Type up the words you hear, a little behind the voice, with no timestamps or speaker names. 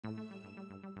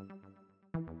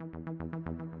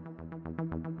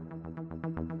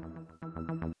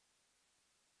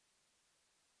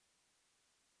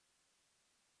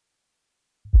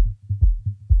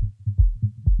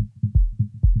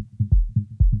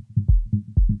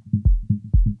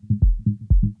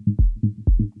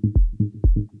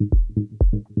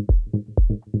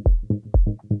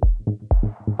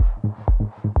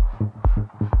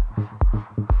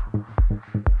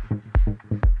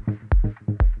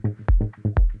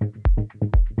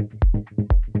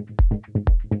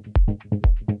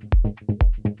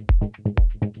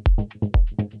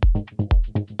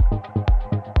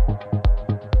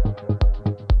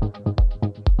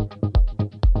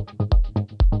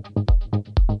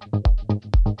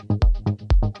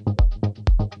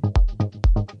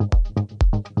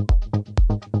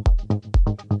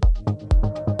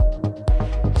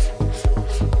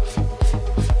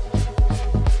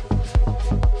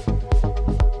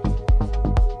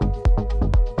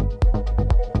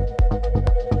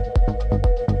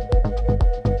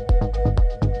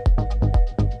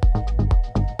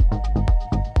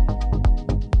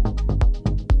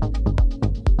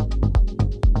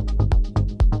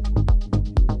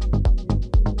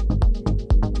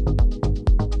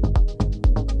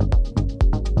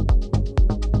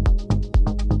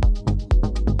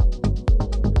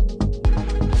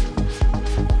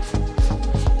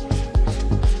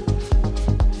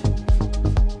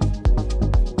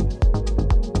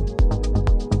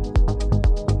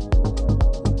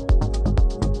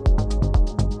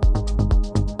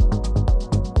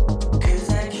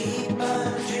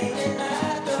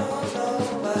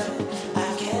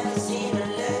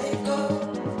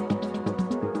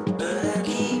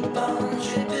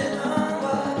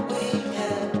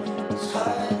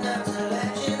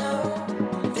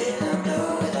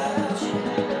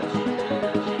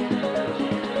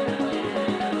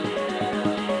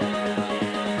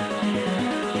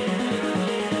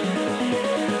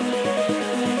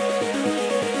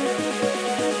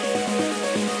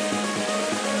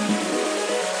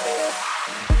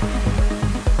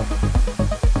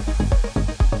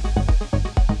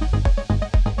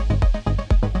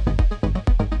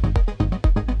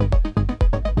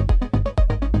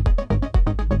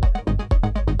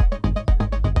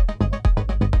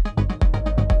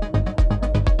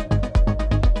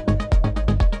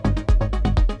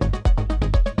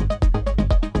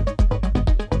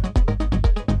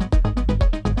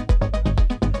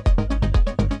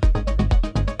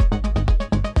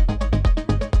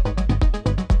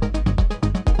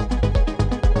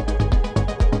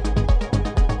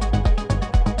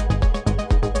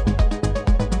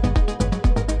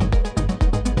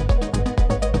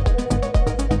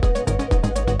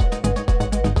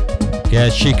Yeah,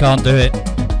 she can't do it.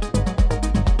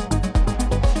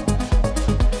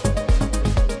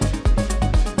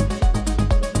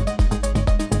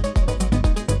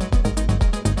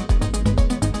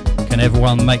 Can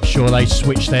everyone make sure they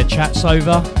switch their chats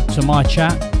over to my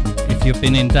chat if you've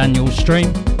been in Daniel's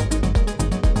stream?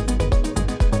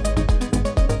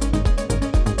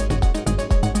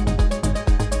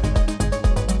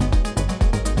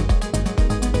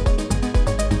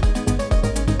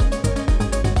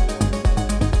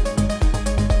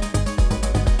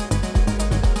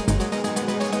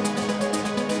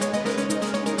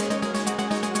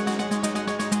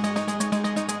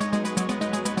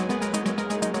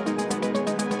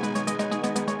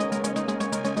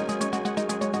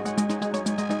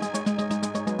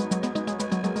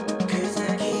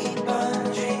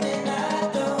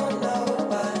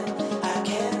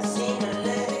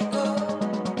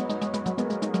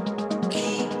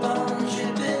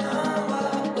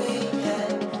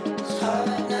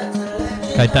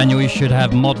 Okay, Daniel, you should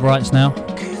have mod rights now.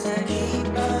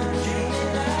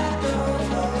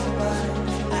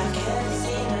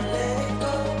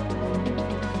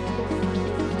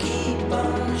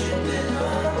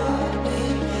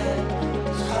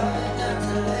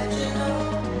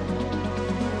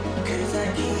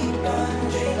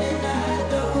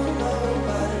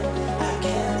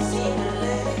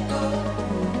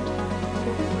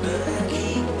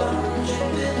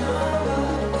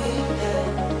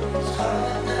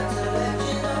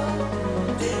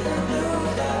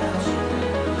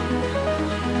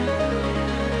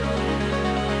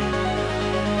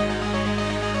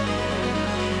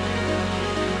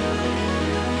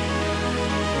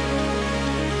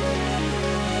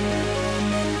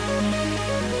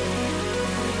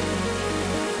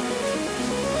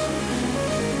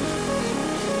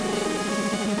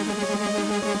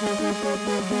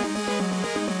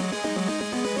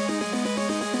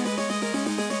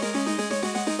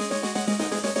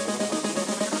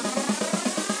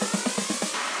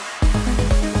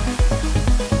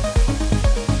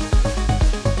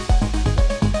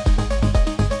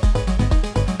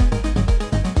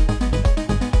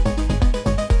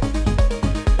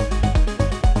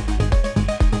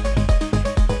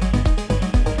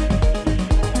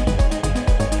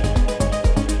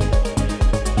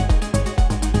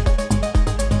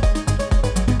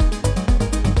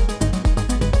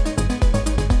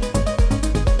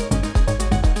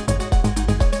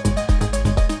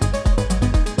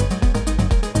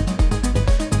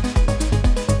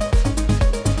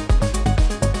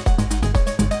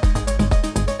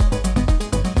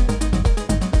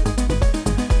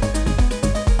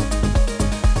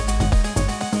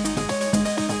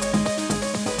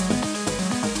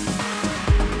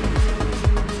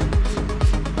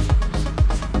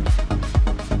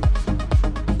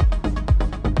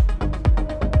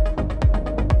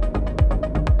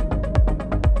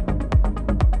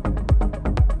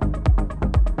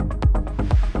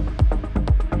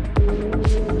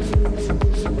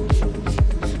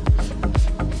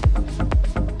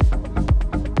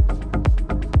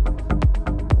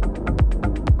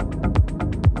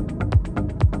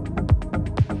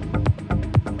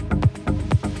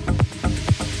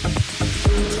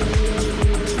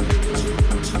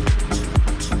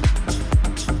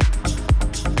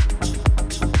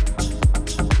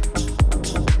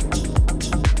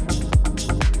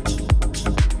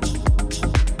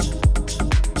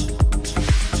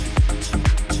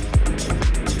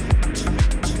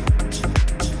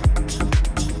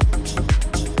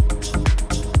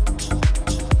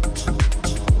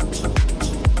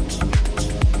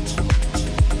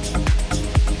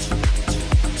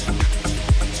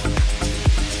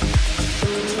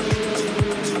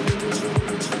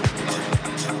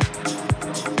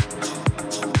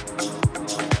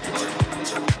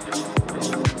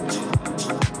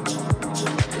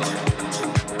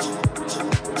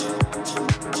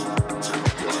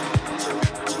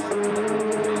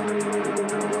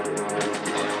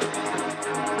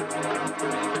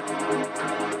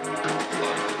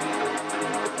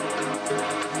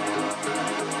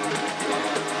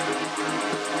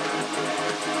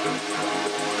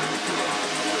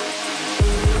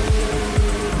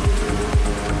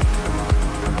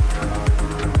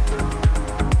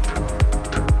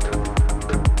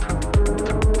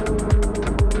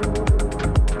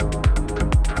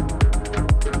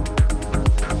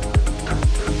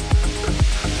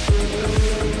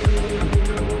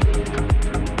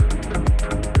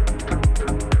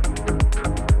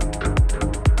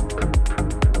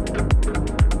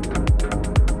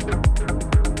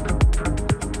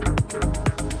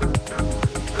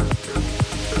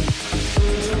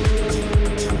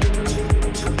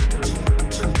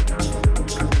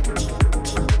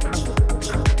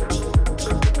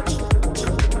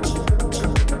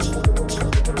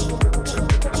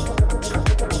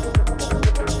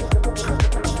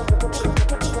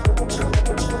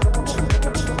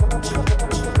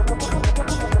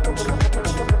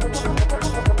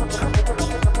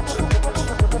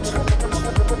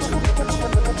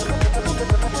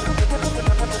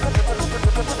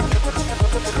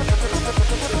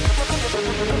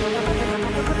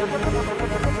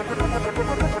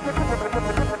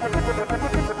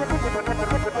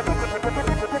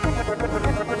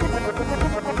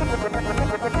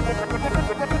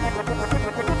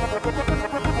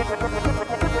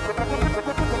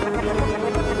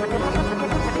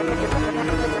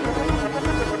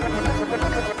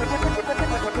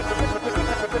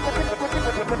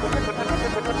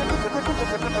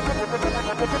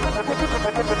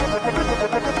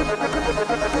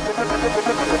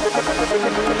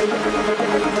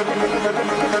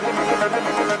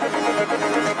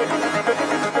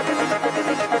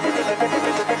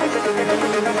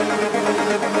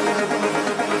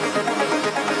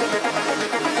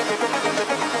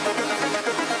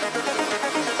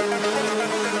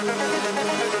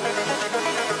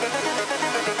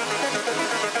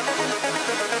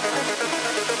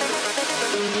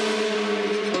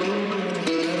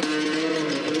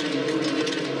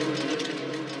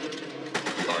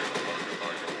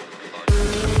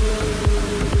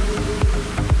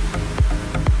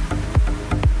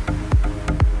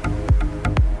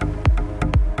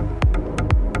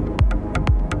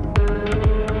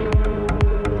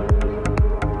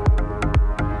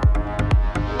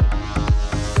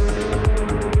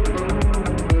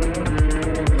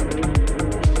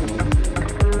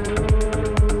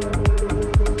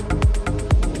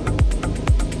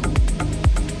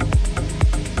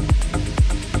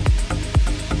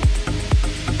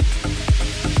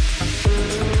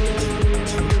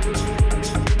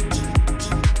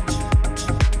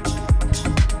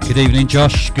 Good evening,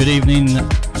 Josh. Good evening,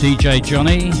 DJ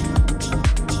Johnny.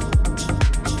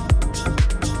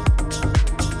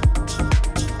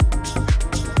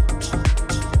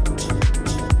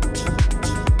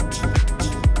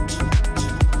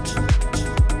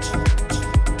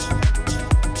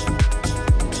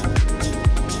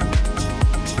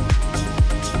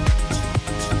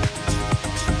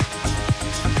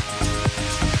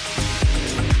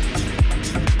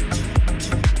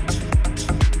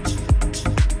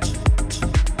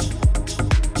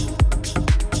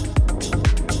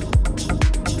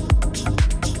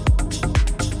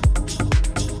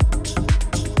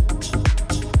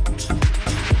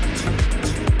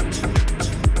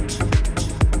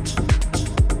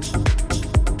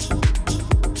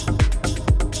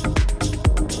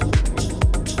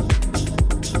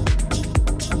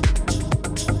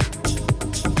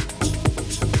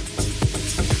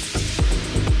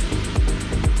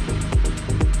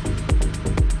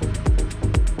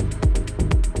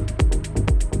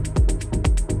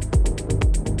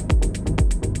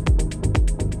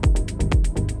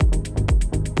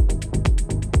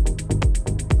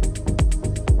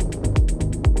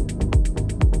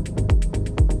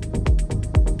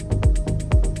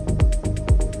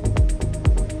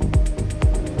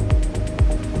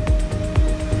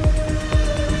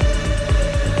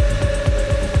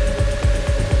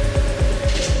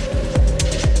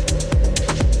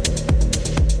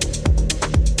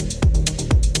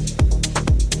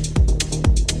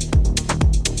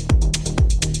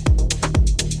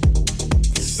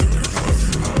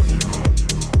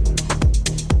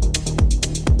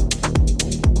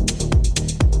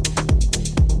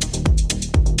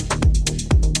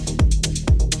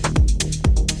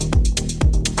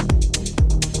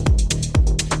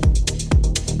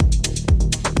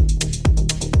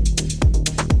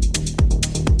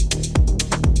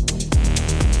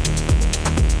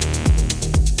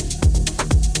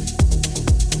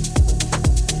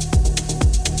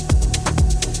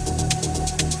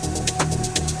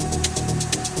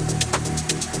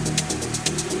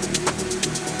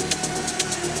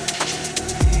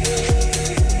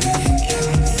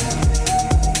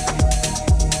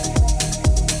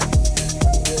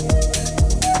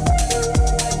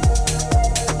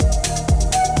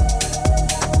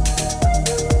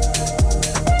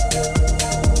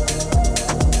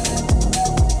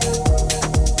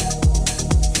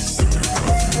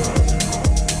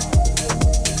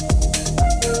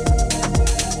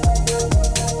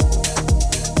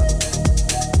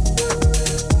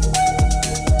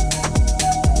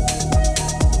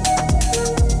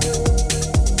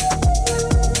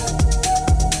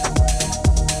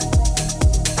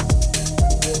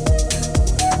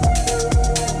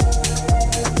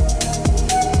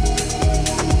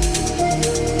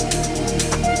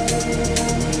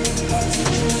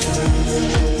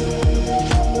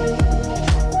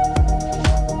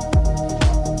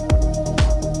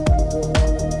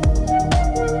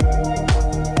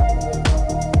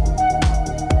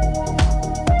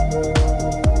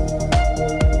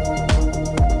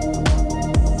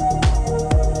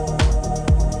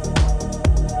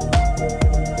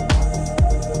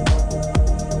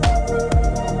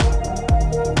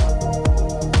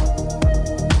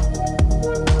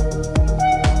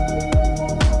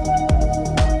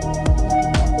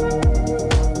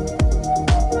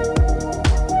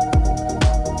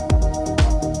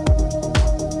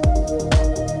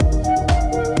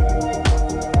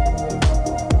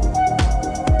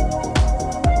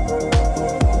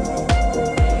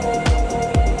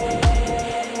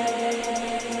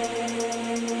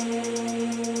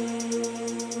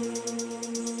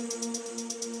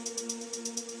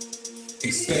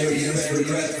 Experience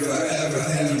regret for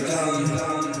everything you've done.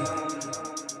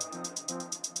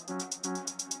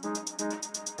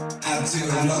 Had to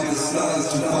unlock the stars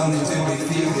to find it to be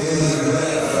feeling.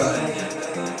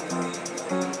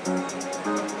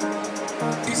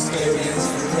 Experience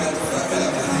regret for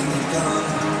everything you've done.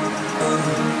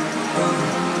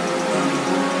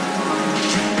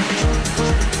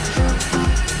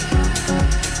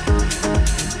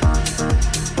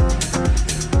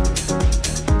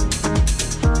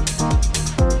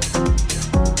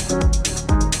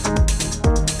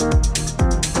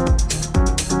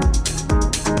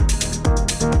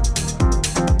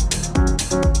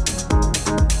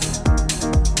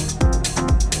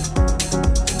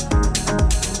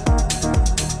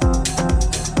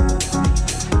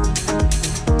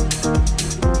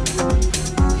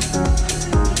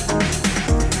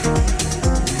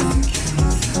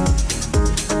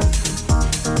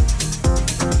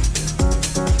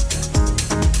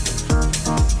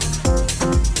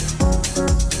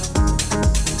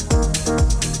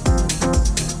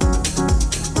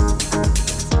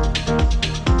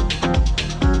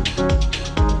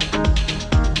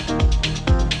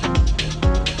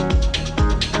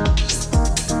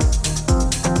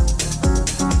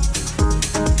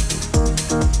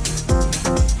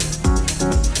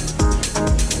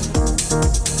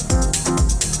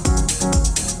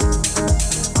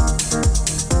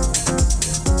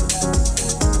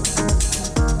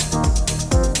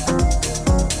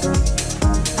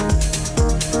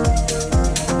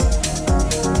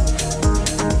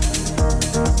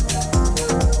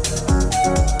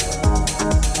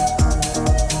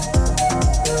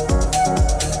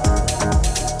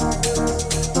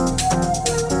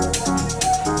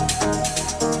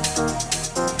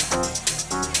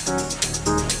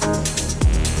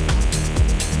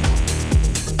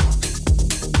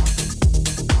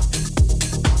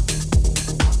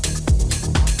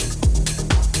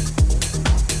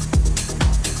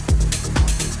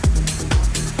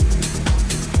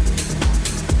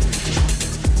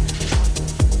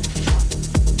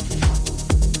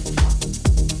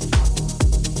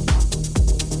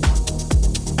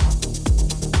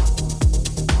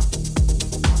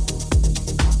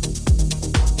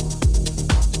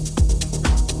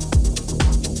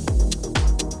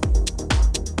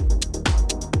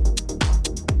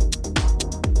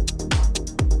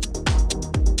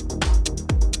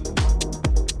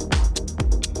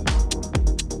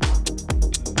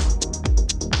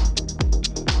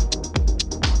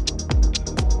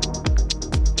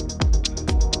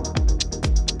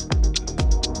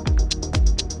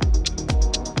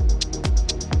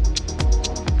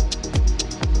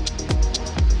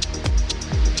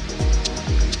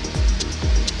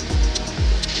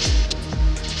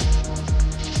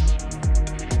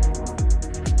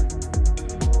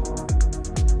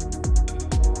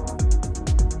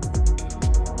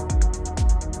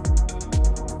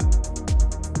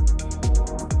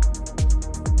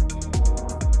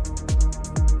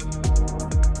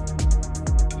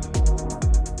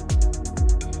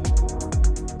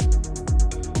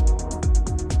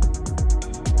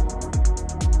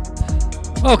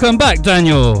 Welcome back,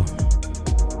 Daniel.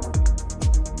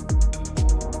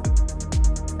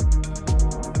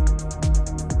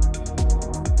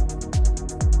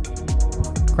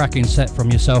 Cracking set from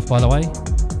yourself, by the way.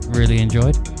 Really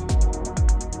enjoyed.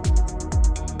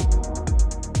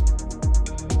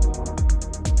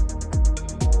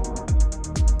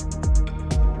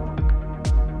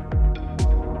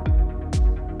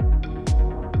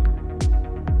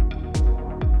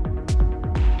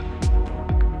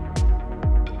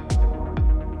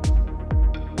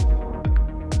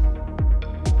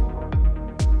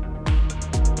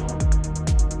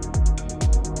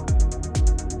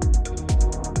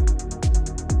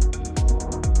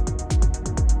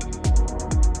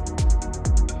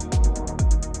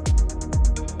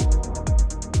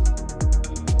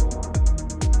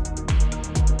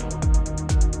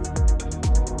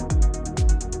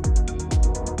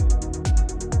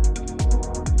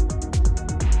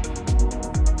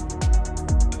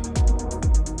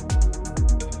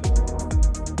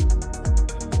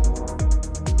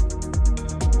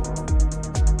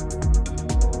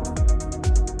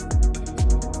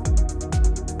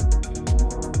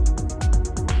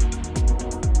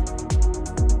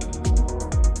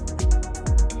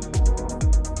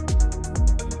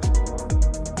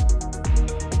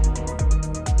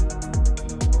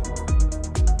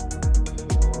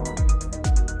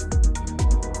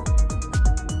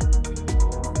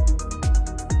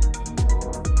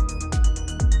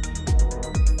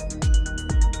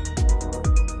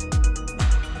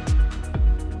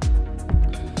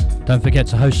 Don't forget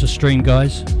to host a stream,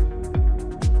 guys.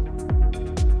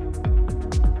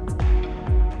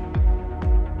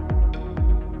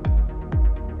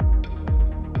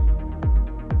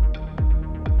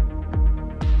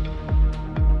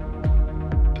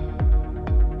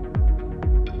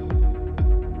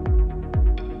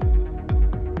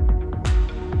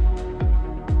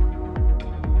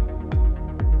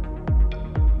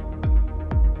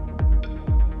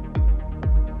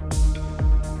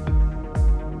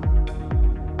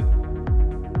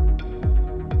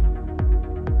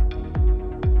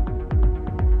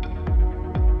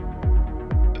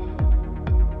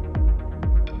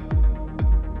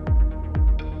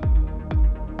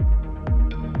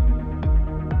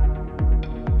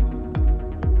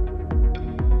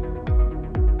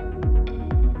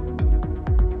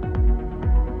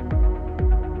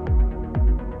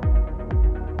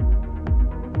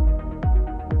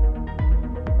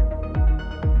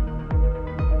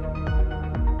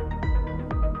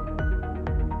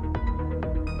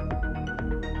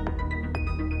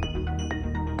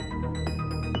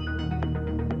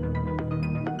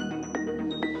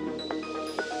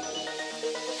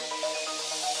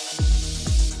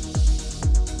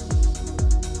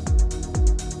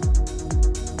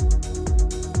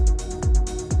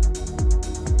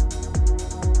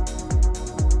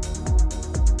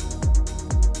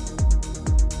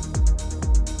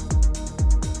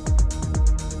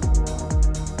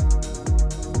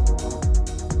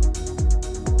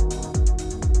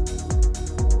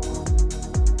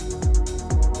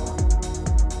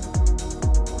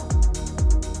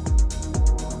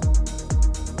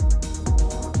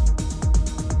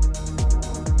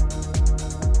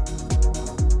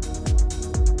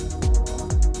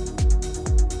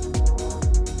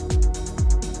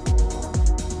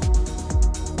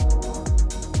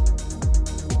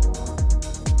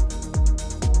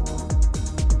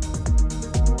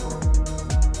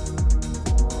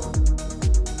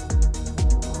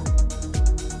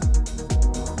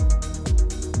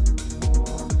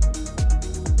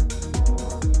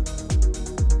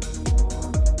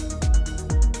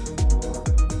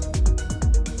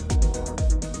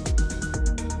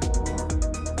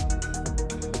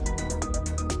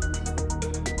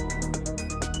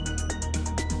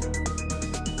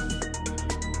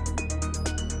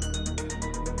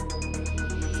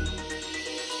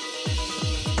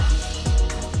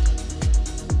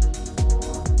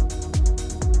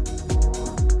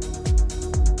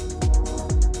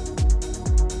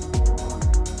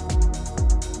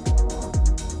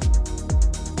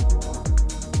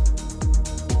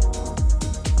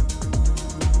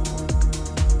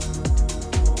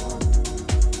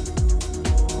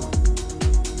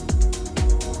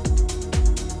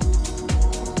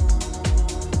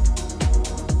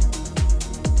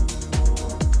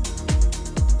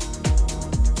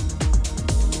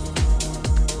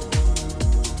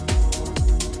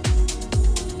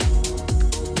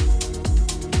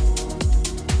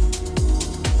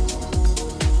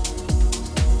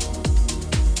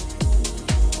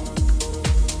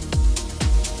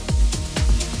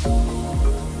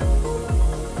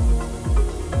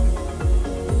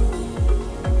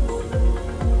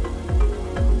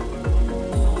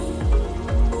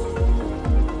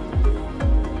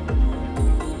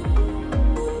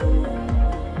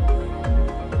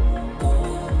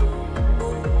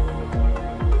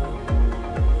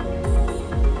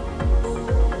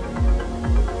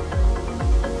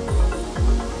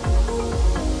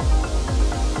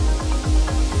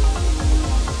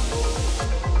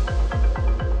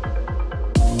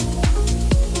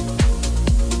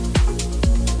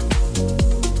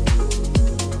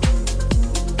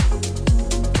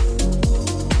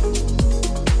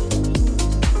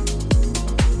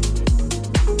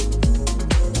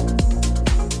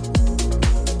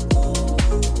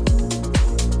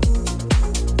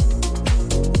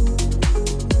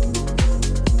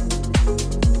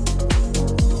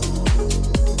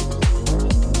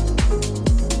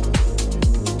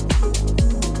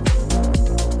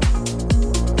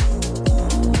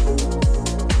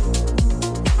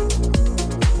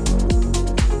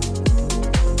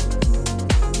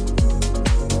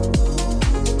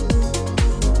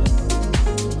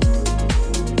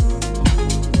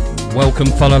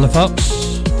 welcome Follow the Fox.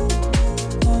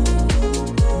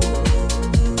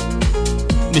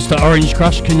 Mr. Orange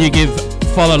Crush, can you give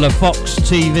Follow the Fox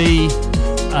TV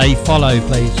a follow,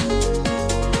 please?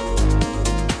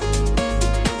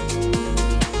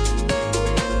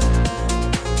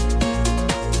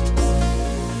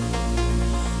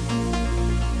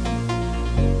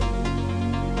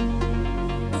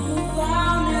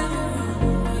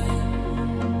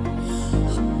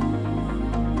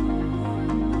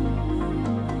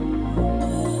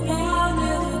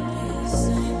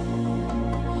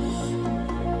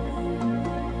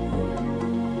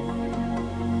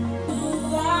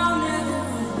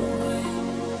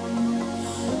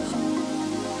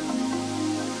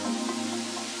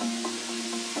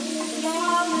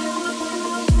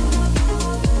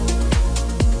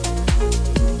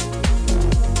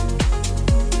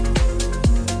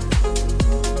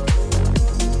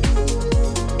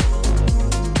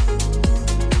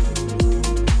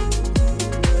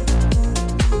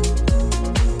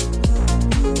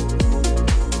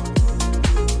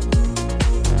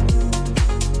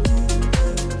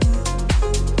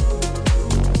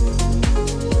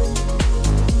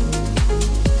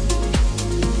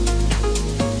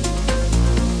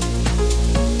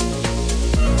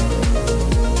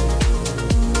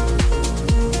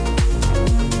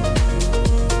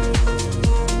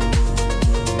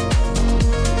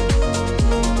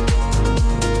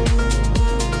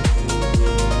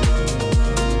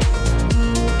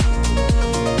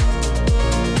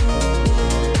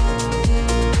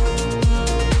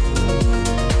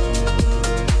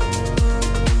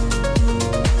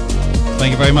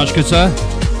 Thank you very much, good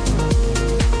sir.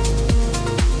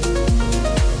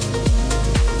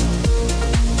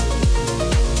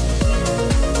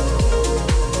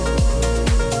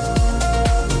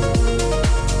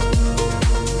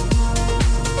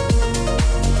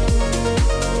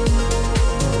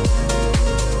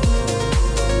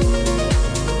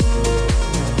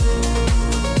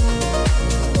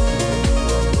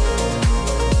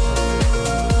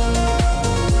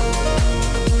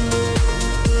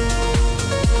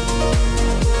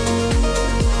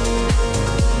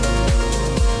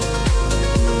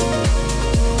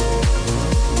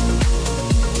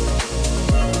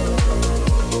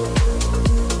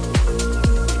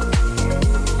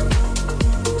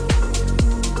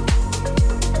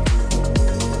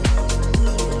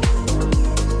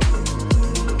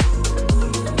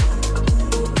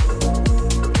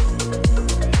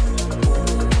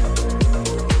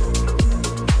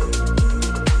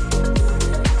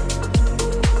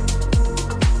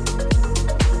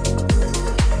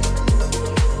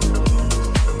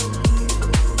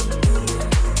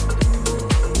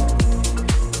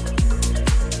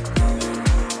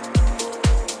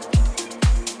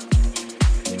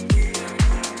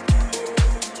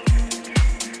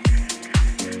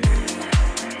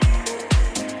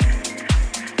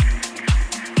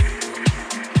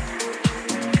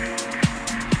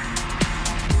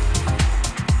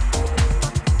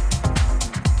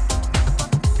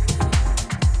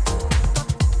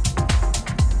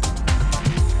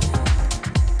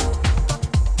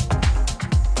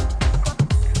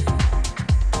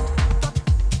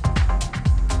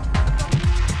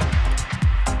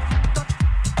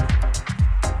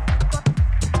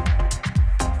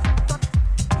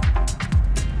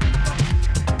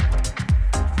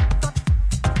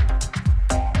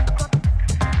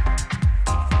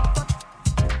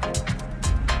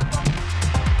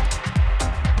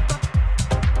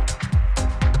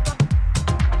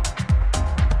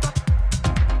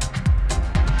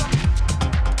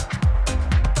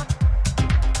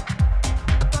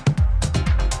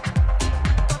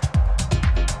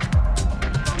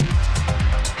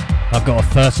 I've got a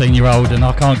 13-year-old and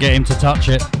I can't get him to touch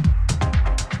it.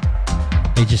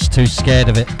 He's just too scared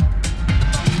of it.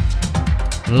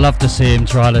 Love to see him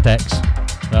try the decks,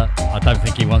 but I don't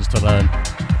think he wants to learn.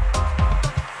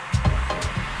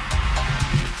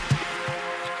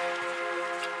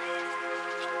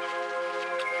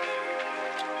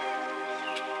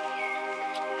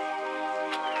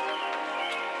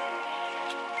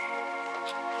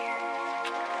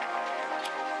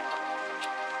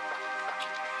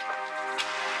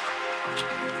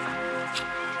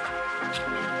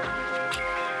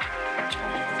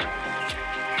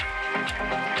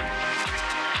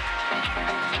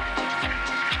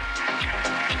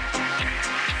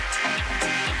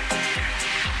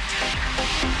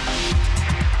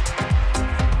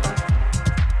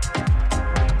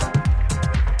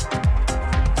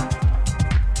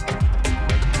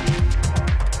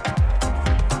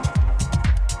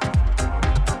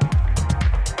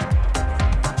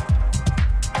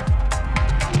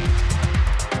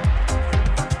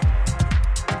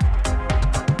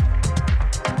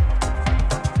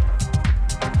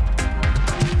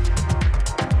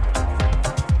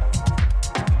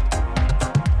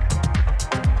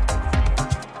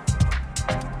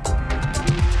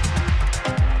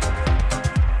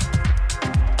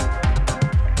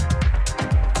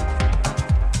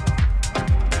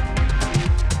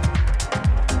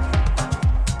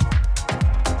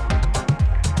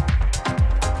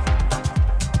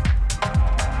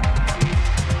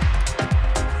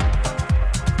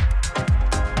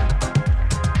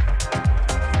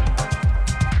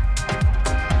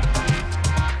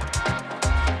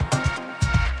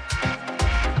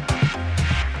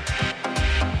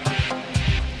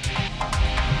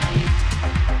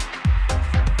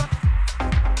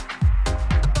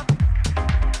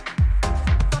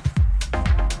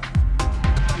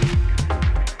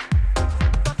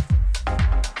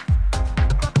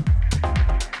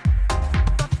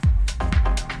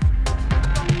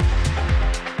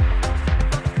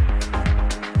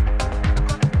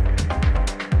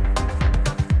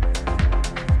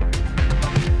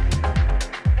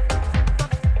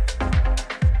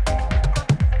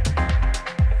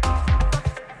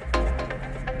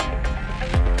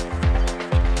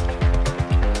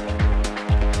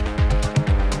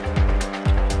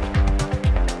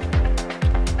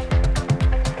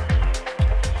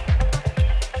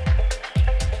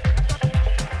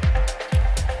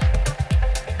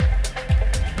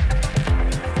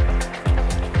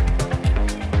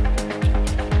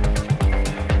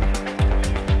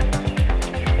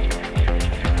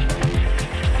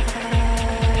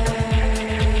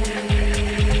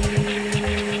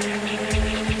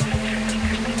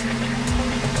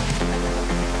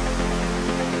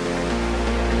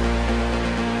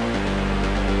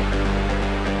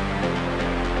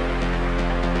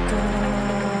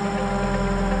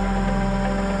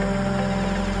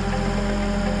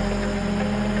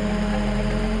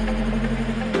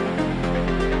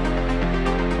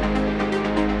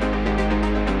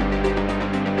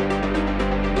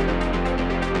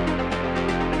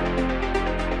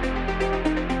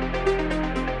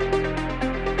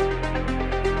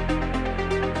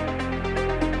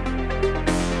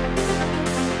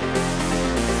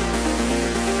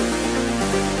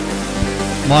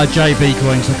 My JB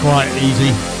coins are quite easy.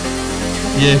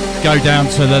 You go down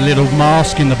to the little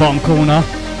mask in the bottom corner.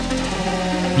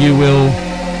 You will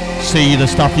see the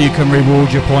stuff you can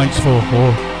reward your points for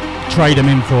or trade them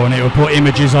in for, and it will put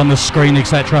images on the screen,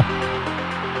 etc.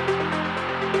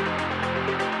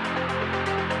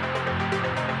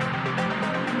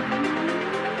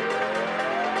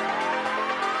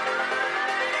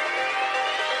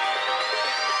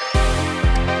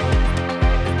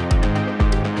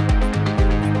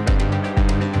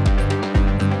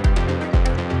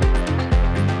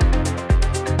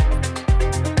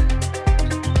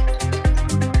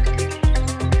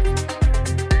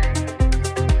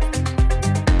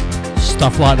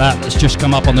 Stuff like that that's just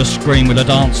come up on the screen with the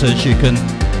dancers, you can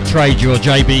trade your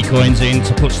JB coins in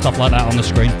to put stuff like that on the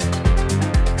screen.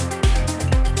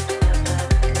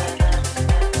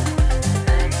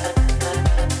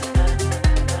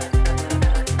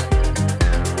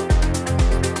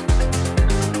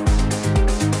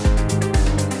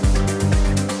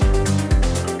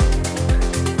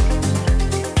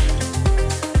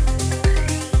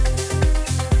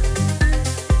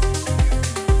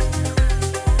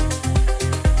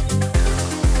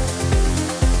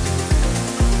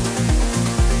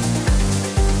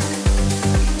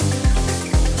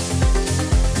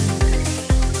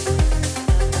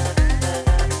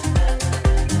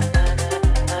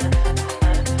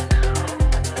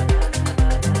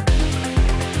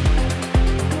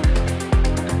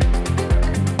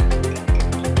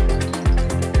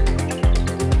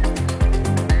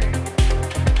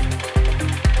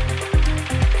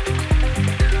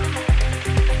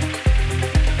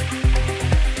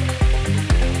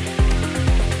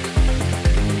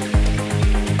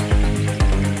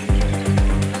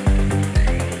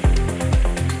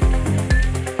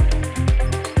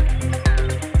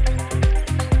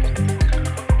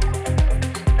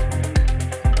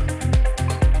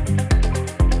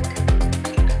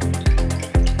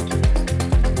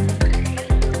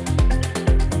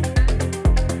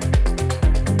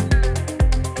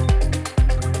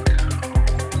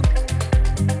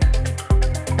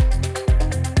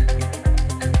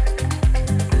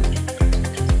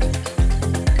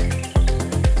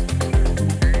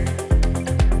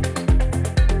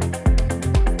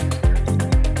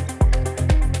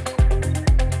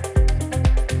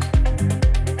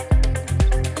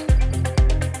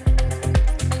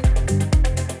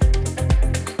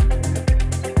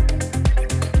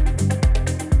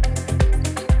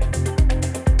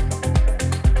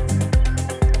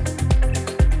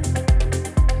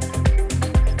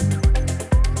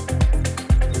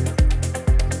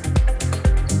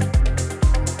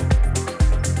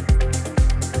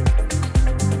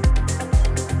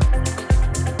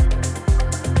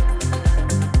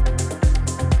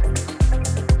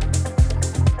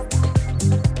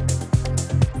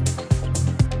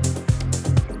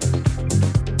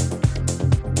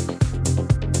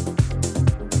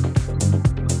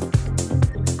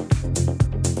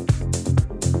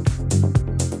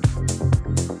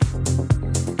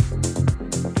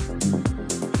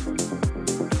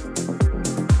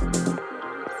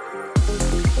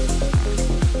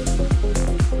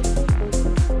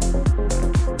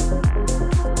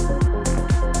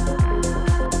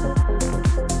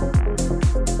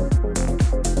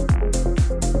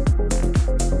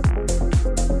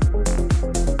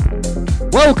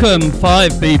 Welcome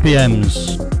 5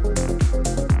 BPMs.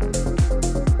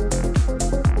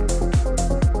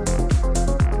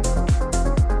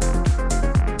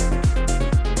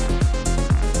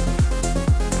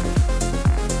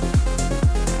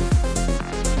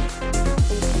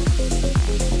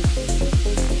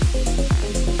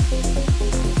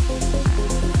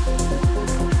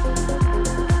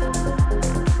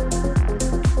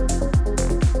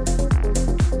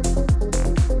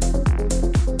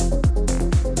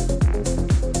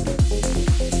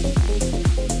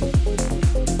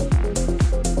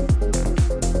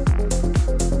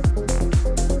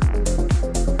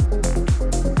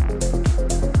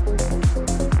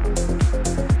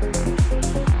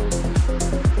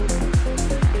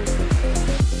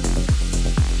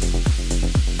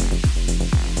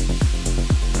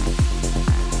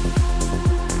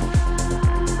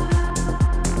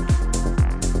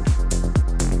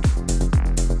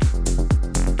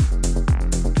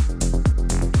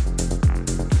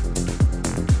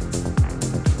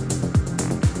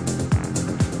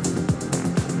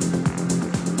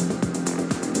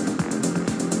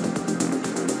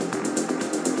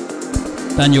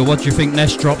 Daniel, what do you think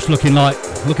Nest Drop's looking like?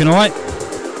 Looking all right?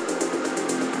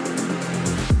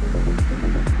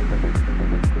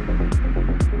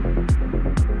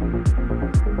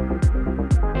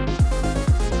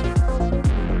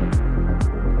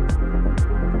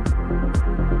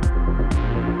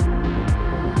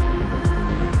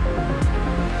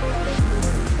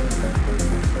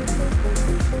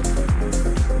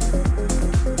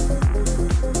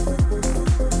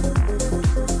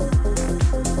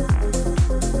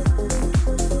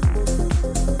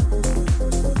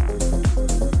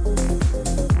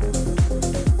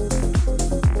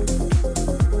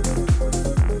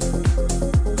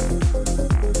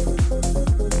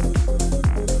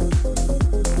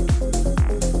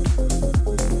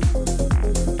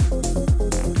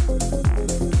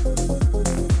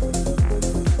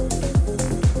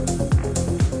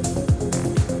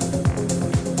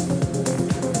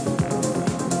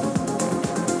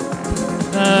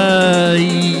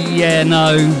 Yeah,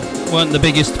 no, weren't the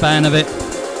biggest fan of it.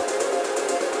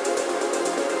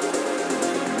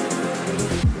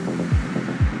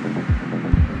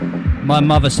 My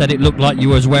mother said it looked like you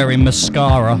was wearing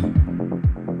mascara.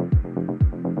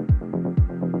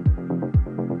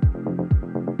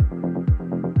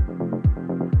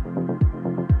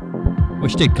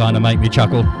 Which did kind of make me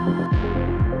chuckle.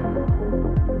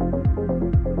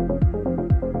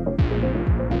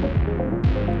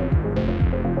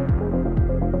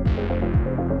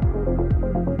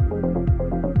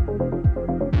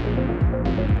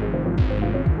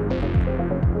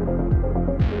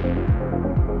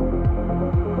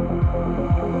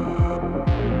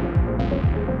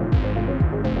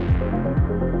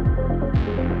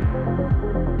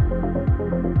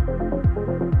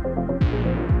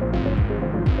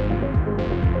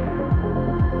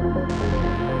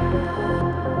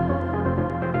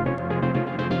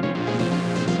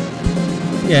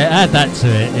 Yeah, add that to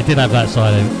it. It did have that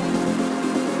side of it.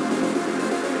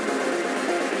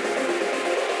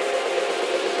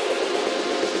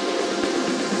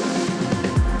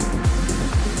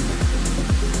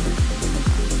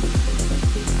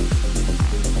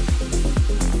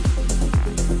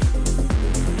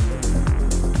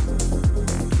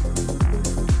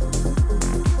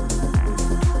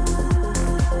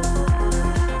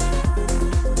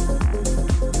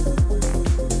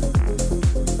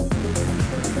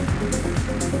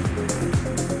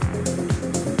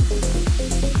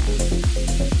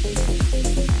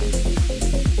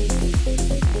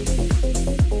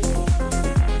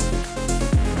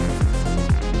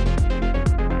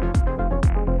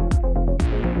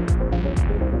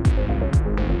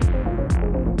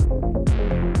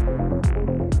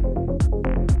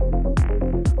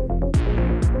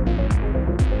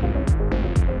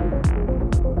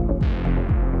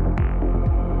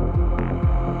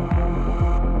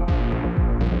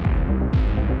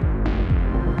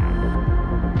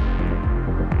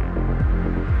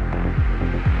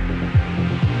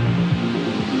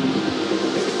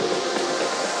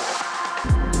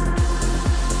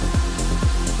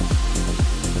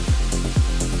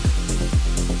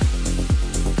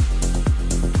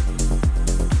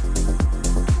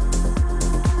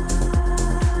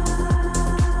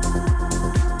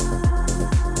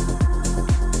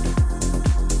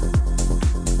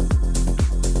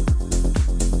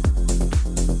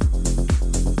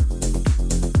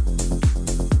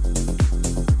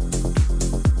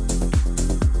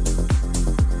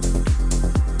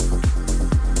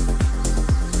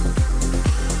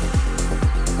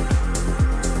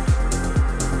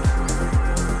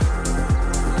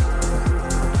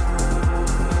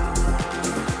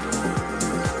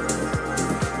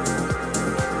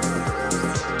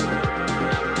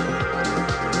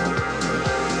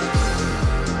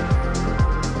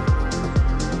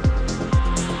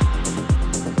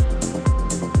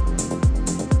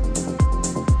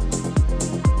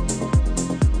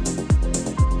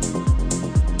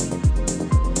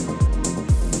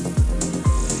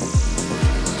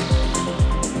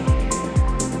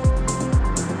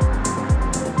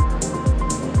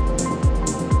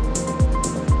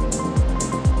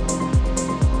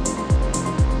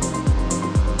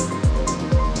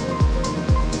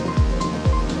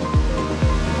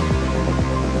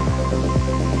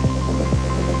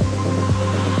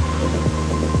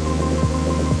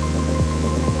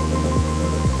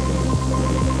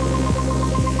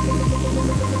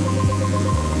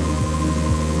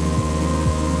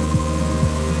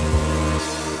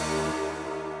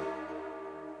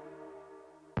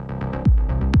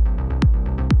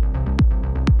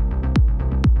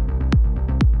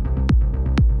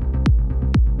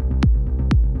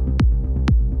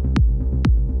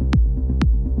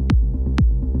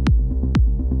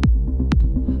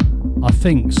 I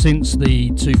think since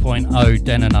the 2.0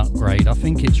 Denon upgrade, I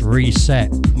think it's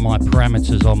reset my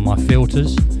parameters on my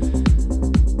filters,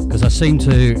 because I seem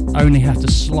to only have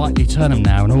to slightly turn them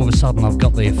now and all of a sudden I've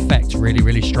got the effect really,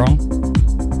 really strong.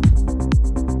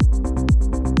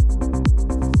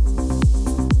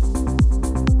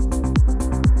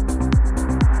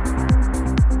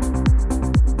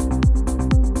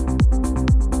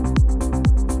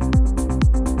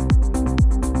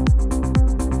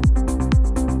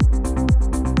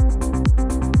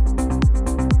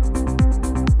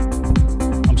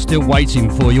 Still waiting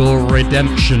for your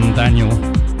redemption, Daniel.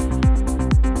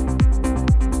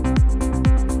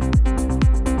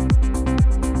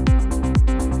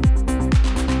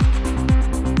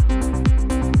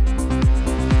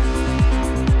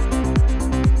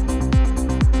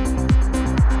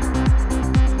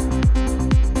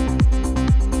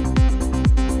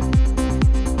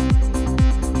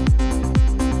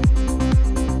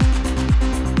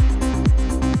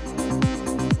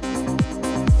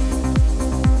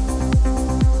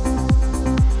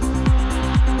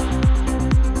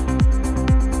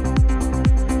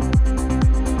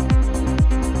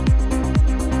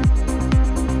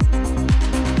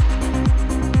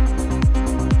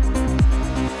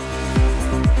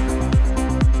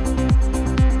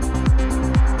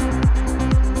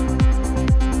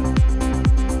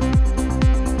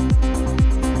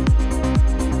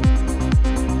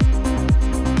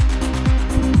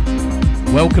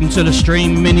 welcome to the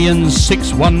stream,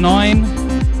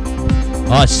 Minions619.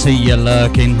 I see you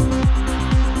lurking.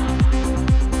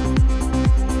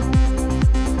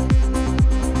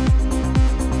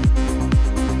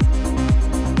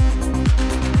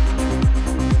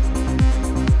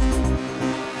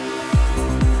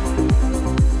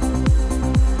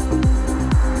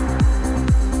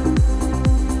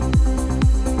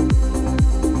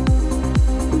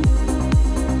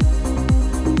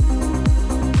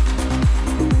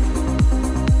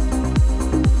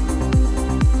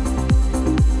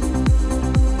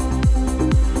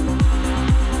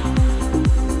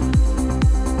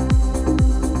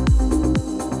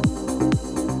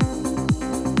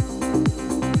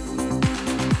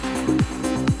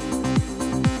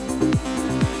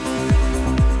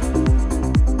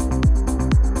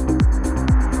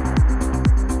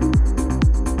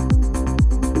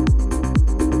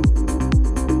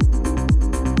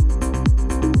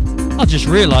 Just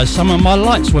realised some of my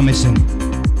lights were missing.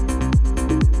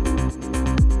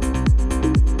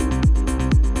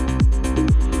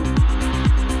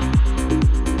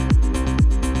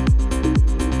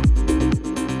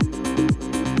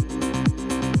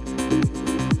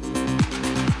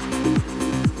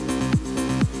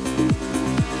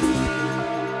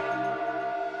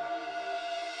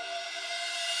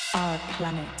 Our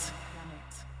planet.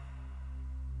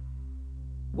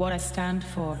 What I stand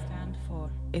for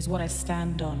is what I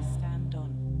stand on.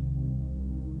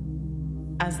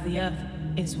 As the earth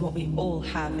is what we all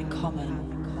have in common.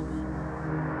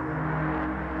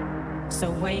 So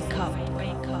wake up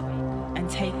and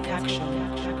take action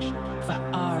for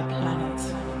our planet.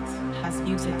 Has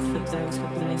music for those who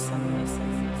listen.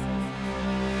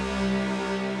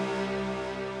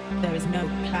 There is no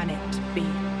planet B.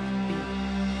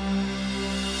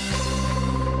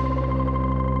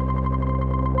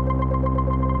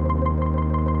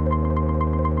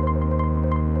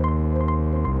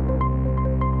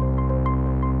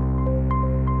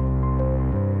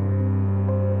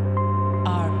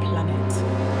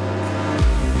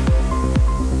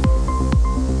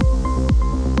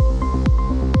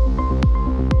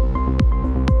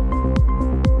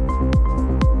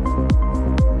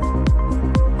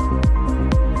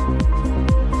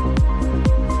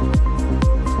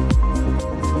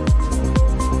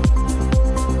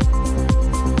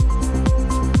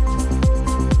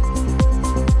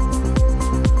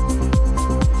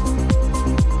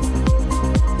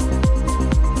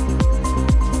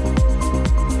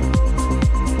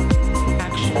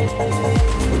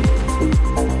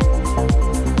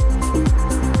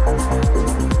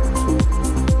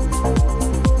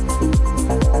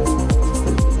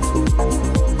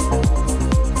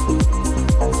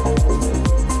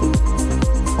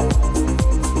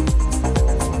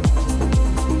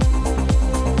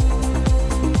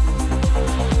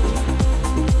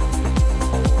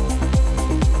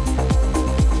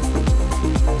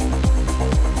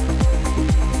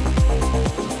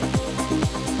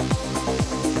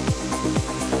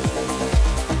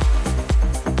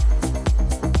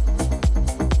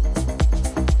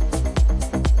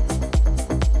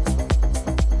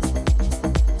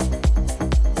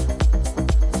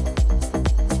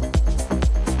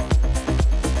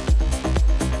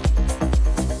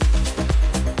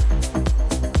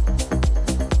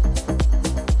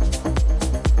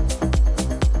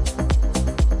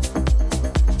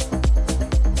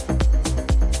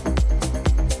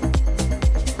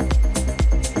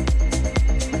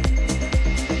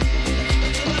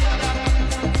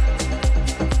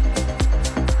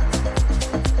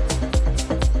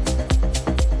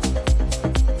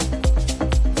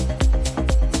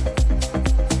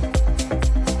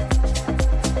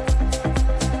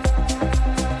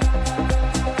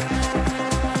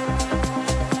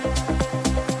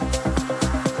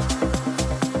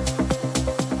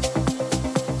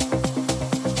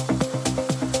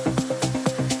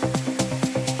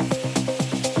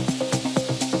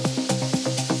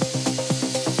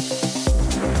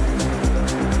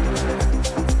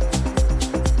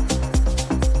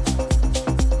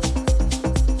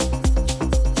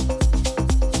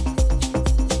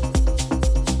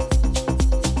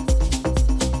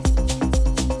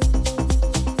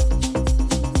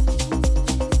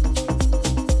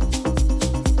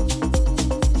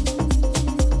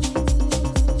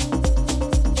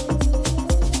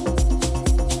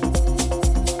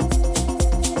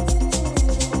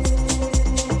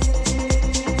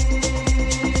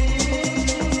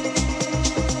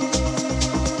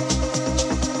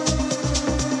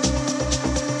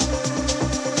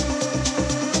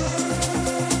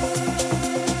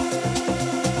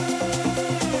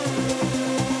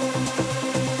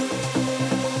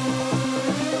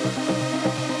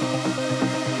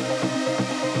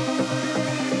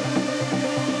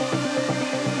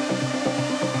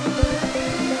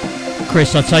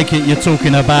 Chris, I take it you're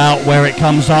talking about where it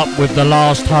comes up with the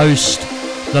last host,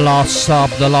 the last sub,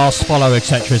 the last follow,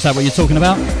 etc. Is that what you're talking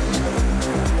about?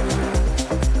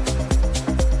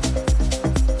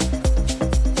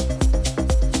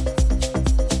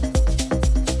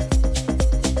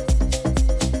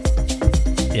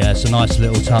 Yeah, it's a nice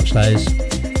little touch, that is.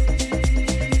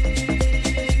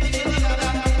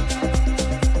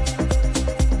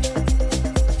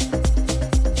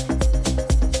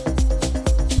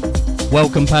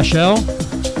 Welcome, Pashel.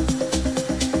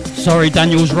 Sorry,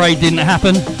 Daniel's raid didn't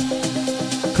happen.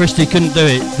 Christy couldn't do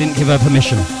it, didn't give her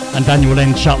permission, and Daniel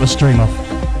then shut the stream off.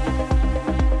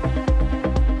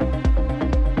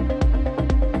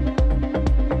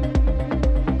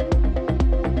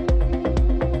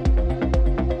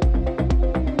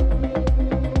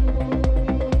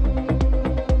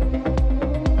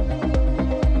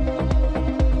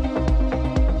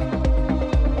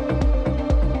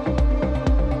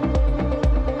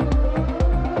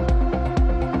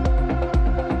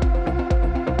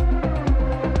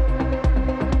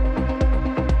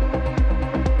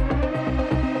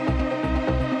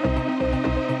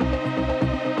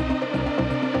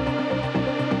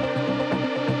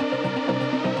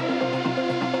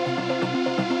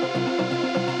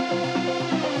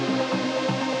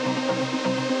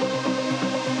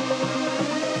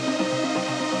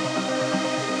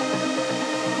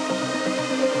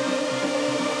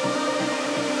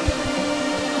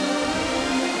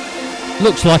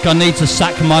 Looks like I need to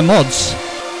sack my mods.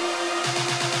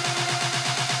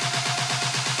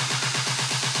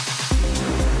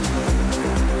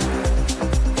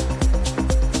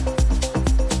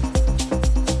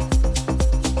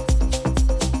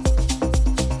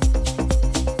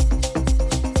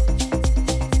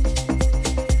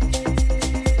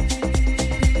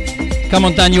 Come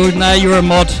on, Daniel, now you're a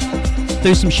mod.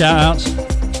 Do some shout outs.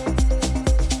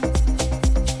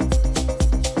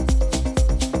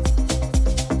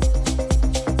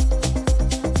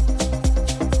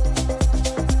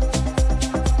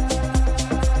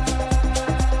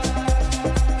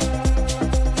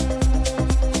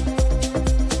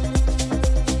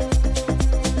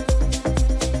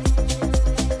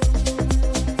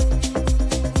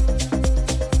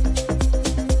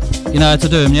 You know how to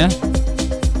do them, yeah?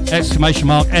 Exclamation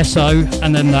mark, SO,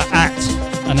 and then the at,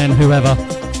 and then whoever.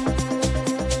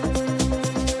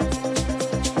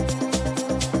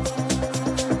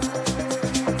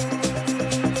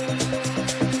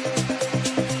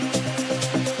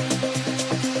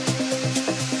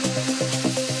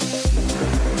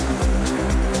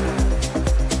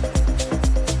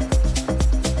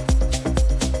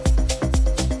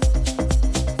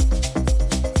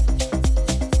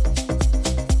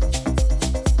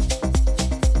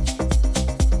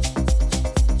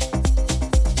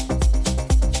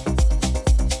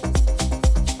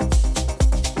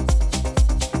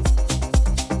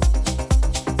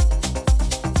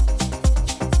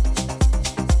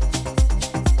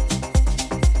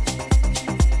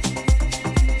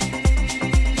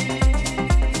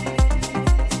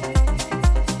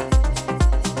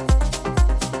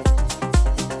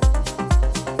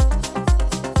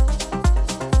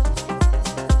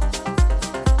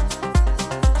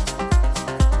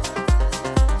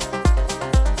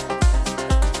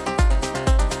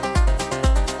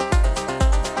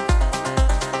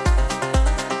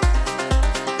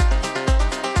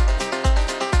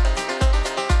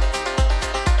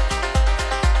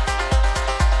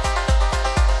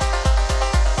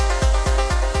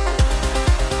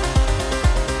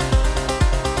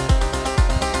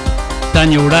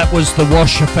 Daniel, that was the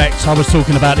wash effect I was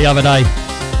talking about the other day.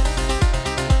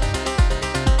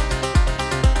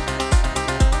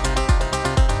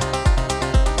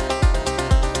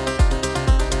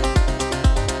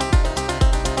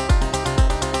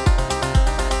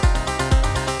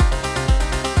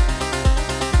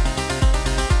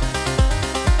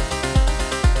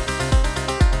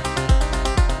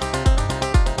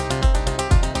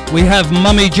 We have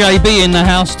Mummy JB in the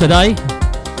house today,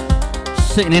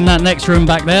 sitting in that next room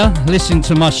back there, listening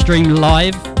to my stream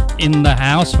live in the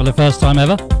house for the first time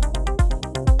ever.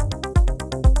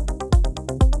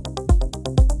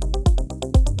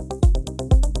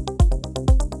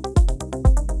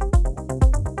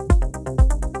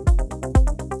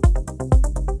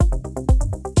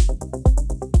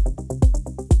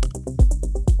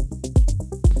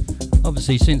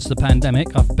 Obviously, since the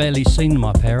pandemic, I've barely seen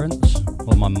my parents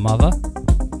or my mother.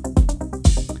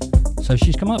 So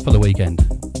she's come up for the weekend.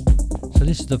 So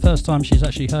this is the first time she's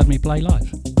actually heard me play live.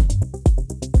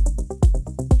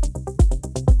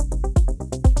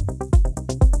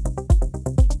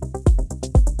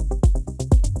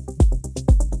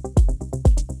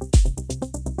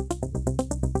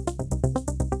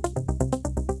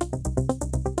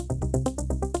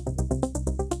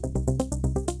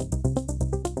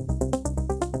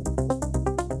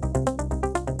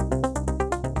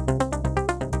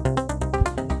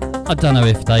 I don't know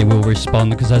if they will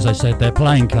respond because, as I said, they're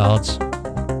playing cards.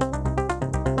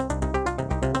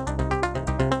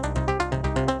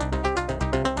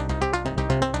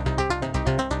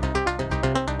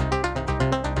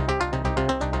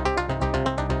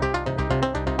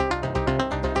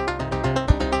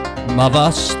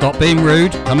 Mother, stop being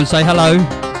rude. Come and say hello.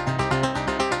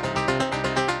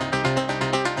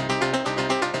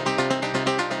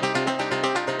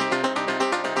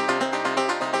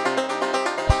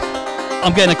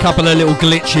 I'm getting a couple of little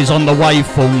glitches on the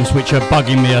waveforms which are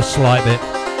bugging me a slight bit.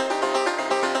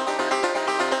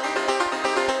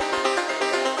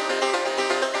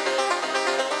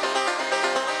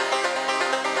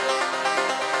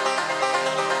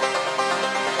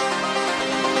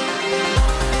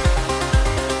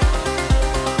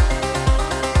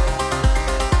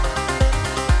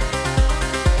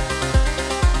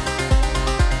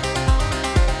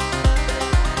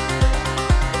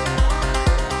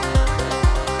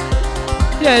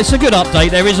 Yeah, it's a good update.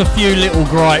 There is a few little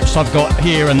gripes I've got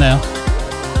here and there.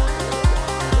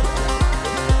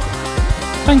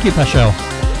 Thank you, Pashel.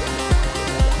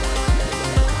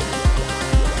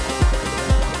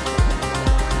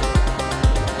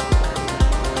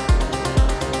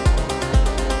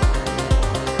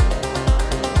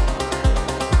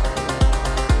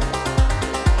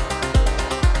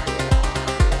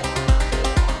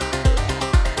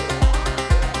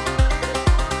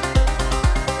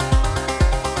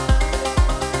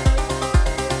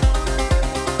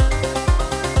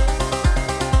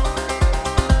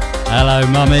 Hello,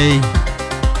 Mummy.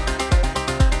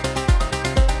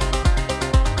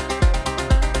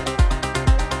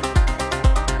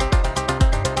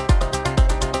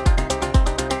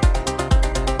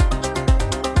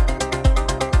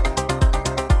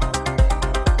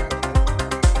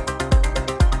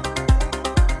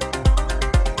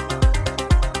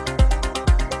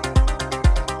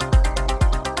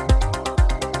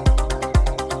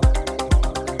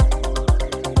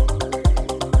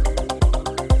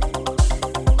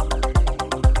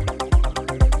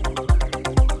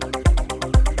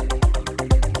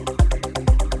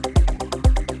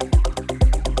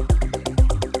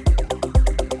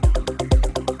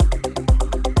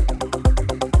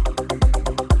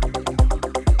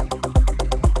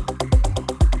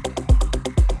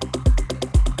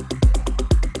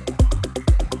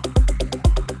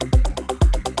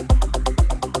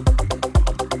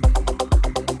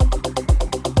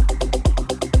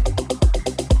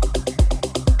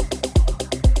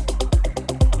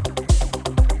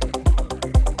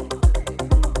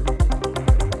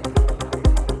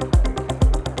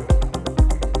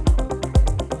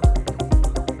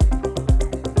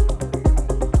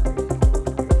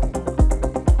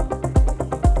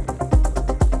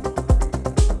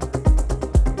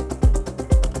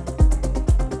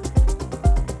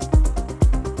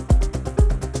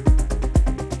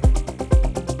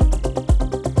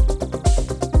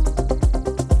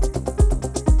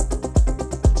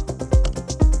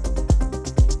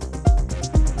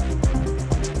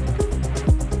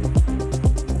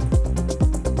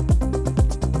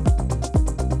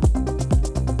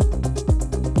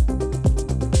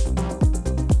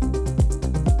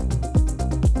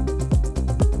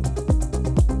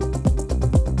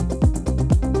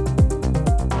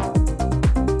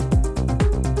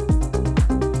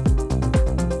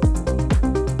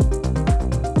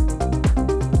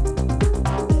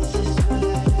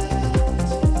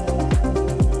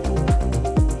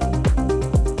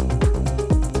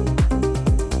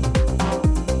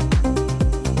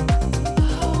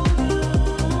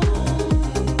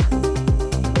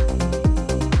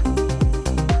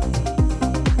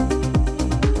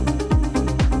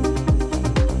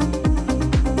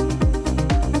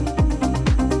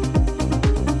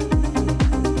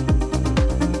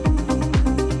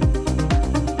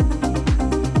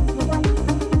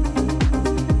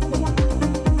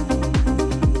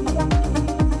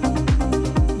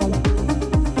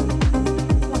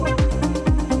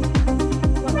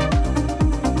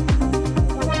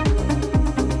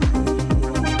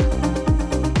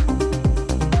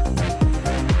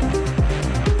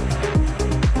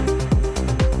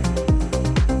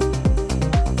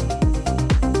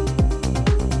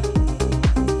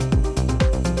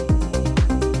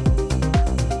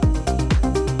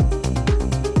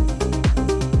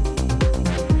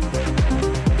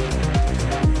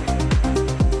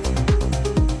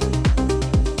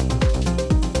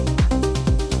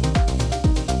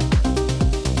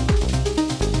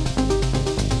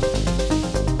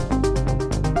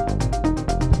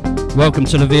 Welcome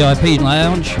to the VIP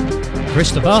lounge,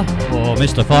 Christopher, or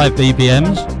Mr. 5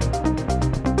 BPMs.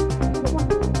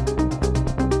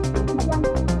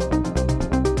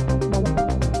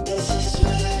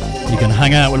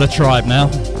 hang out with the tribe now.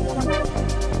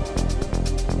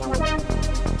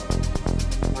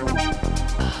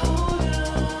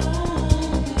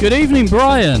 Good evening,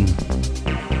 Brian.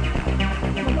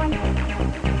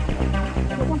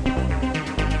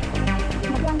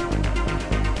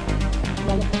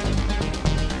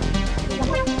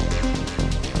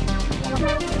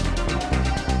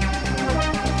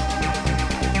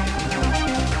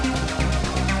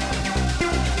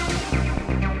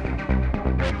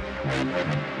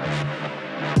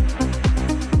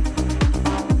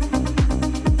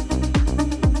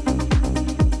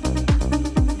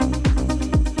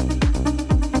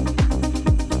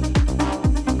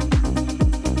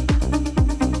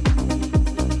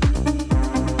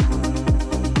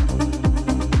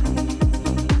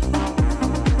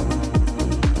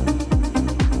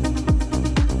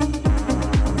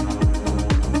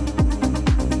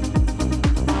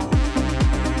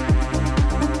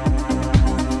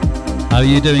 How are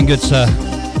you doing, good sir?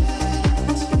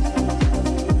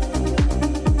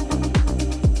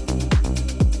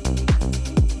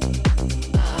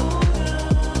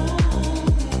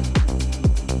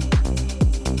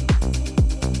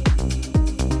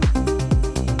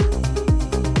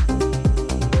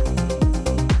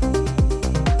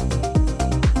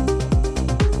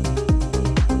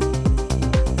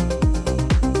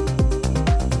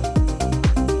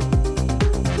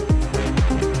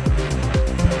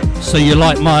 So you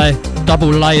like my double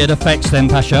layered effects then,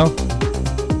 Pascal?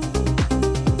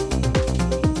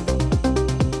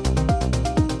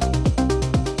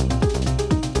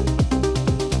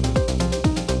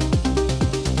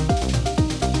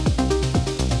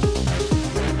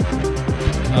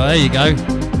 Oh, there you go.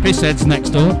 Pisshead's next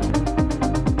door.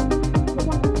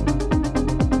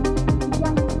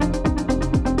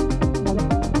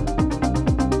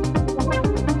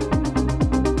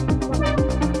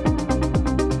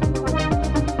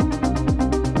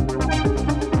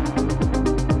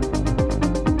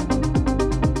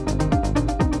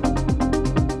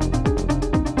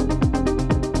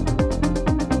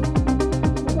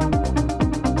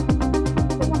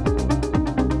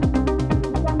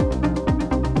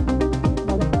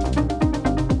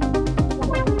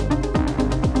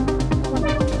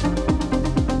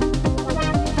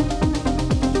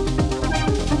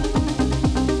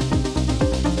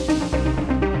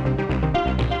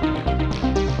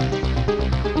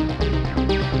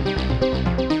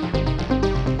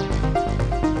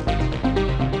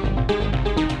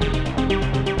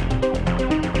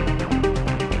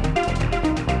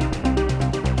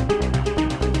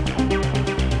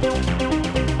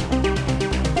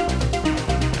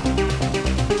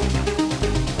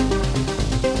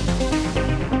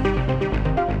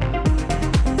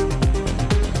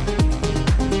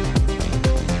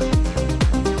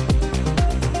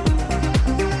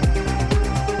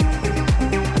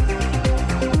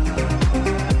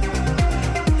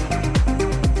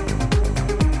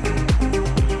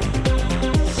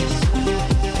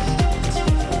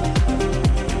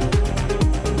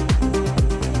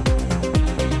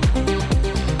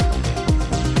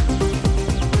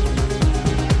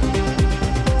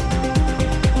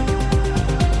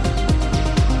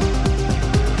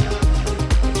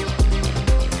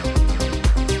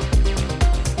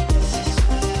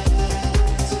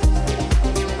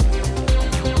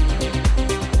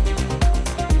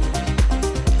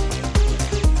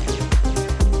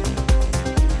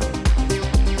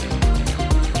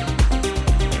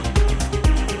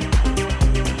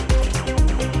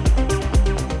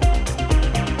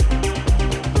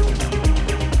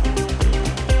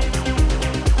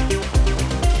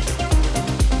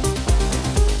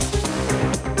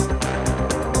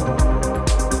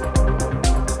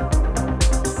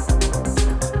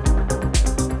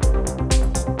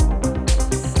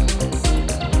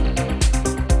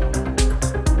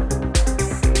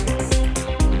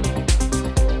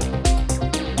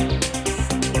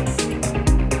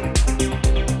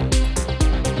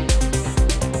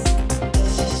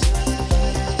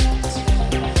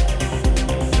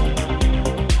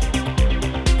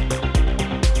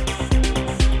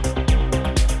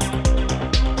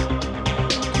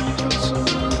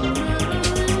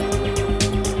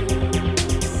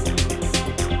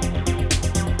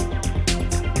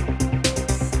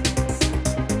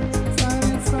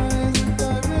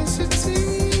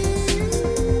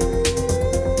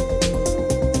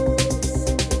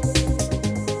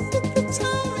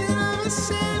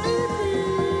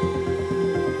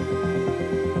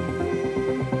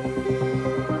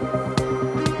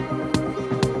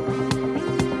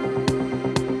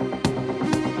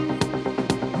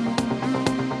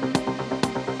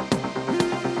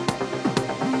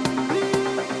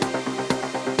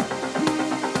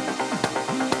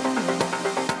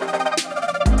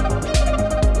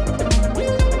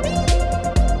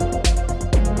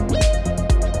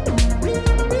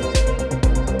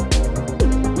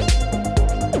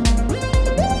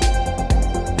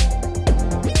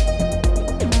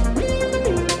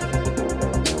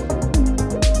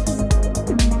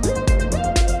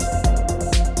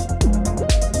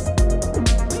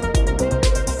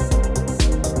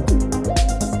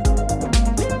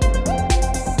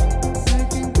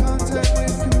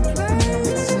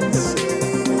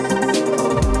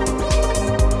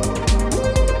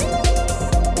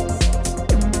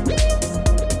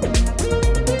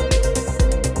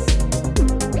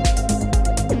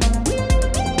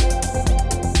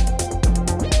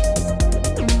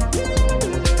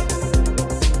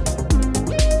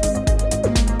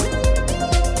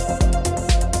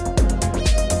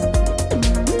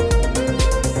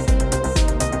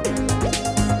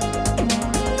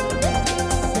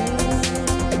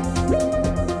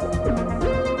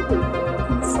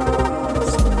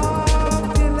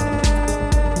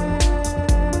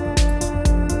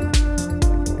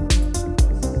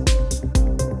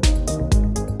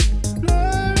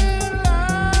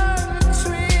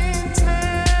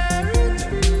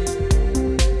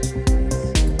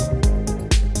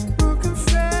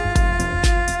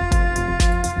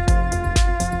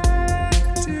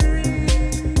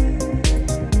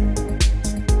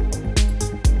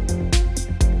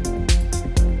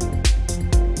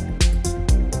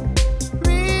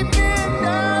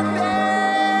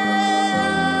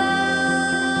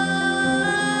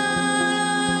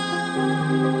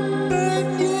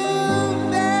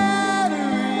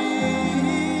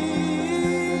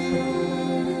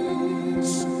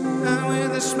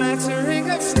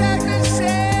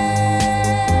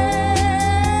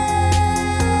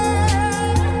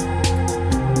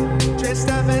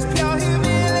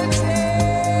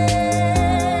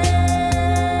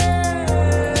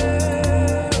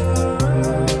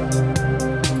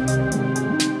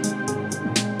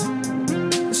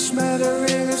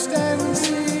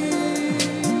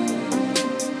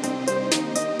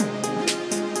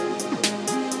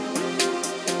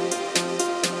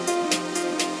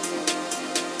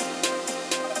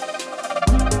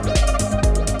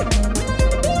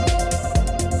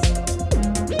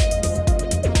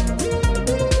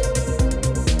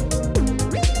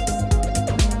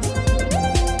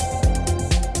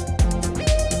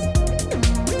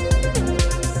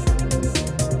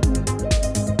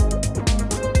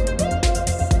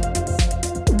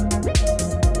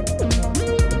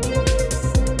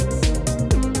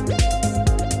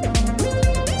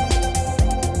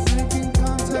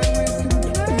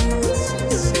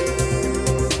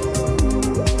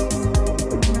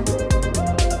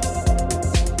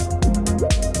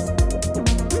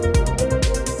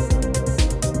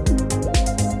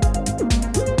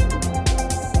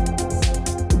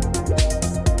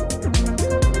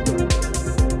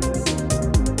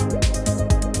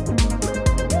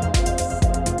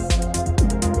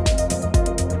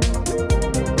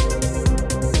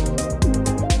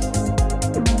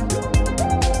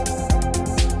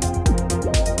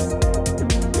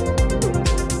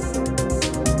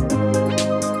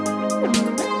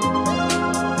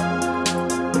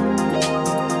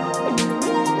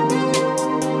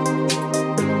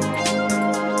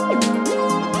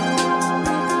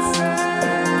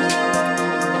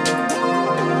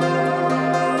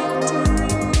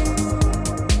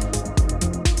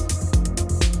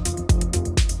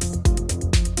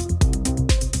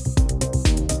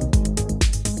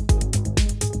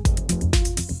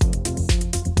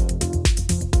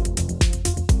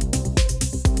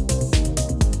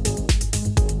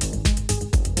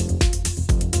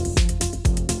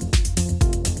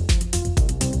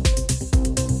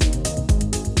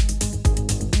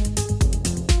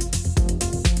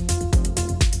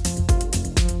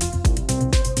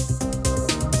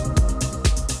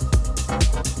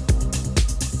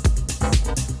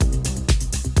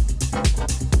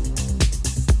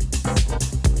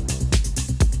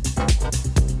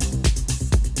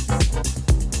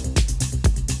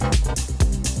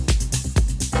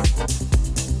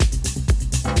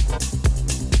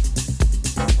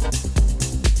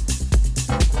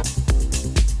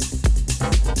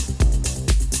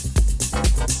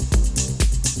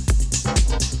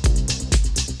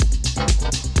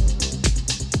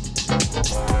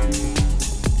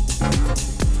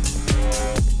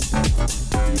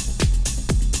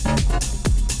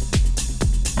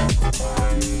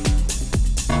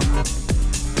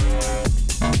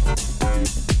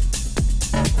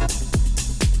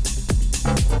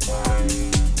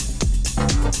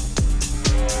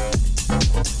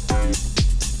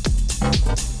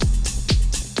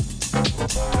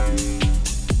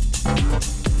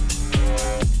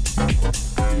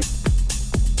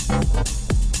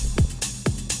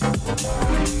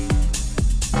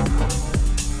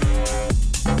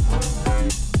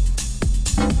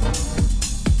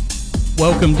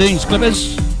 Welcome, Dean's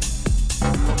Clippers.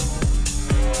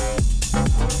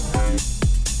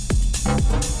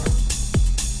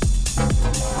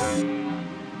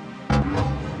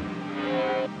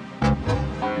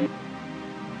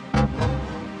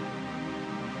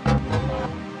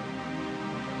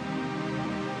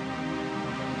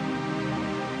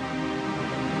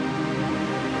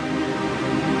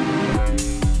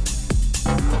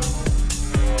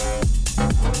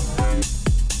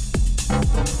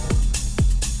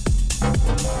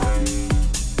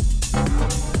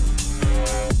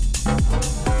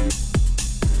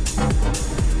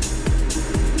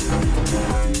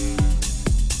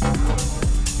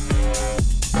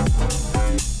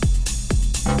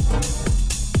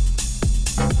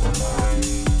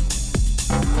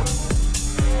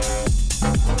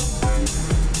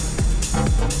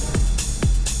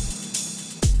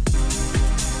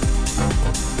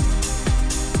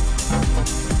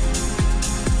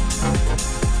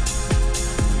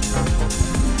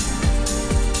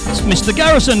 Mr.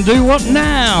 Garrison, do what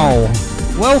now?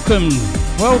 Welcome,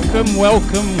 welcome,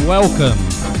 welcome, welcome.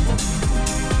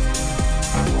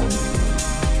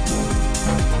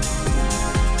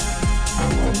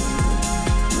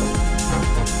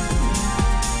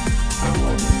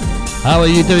 How are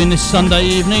you doing this Sunday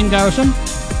evening, Garrison?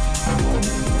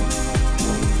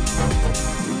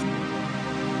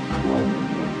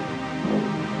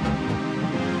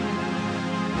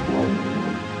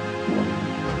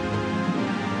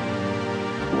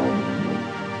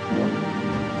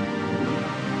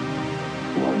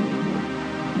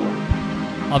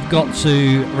 I've got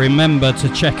to remember to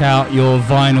check out your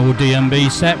vinyl DMB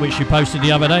set, which you posted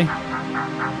the other day.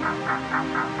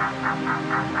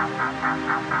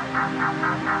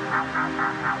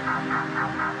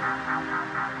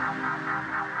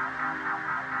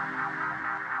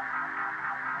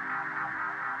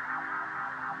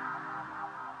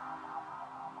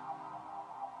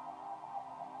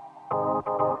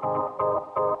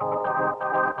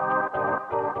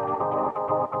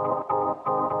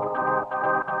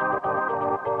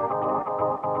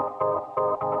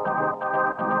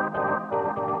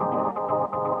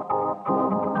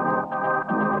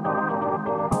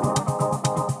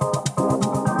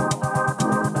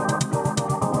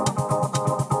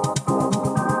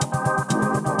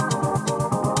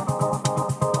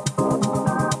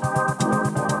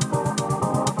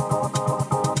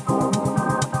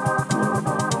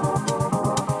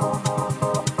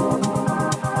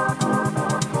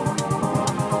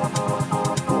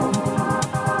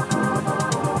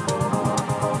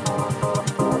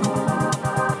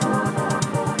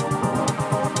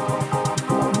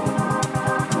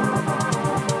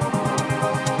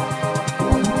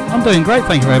 I'm doing great,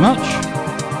 thank you very much.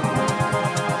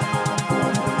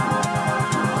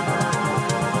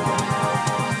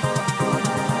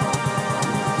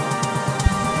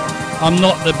 I'm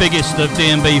not the biggest of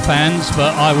DMB fans,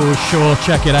 but I will sure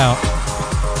check it out.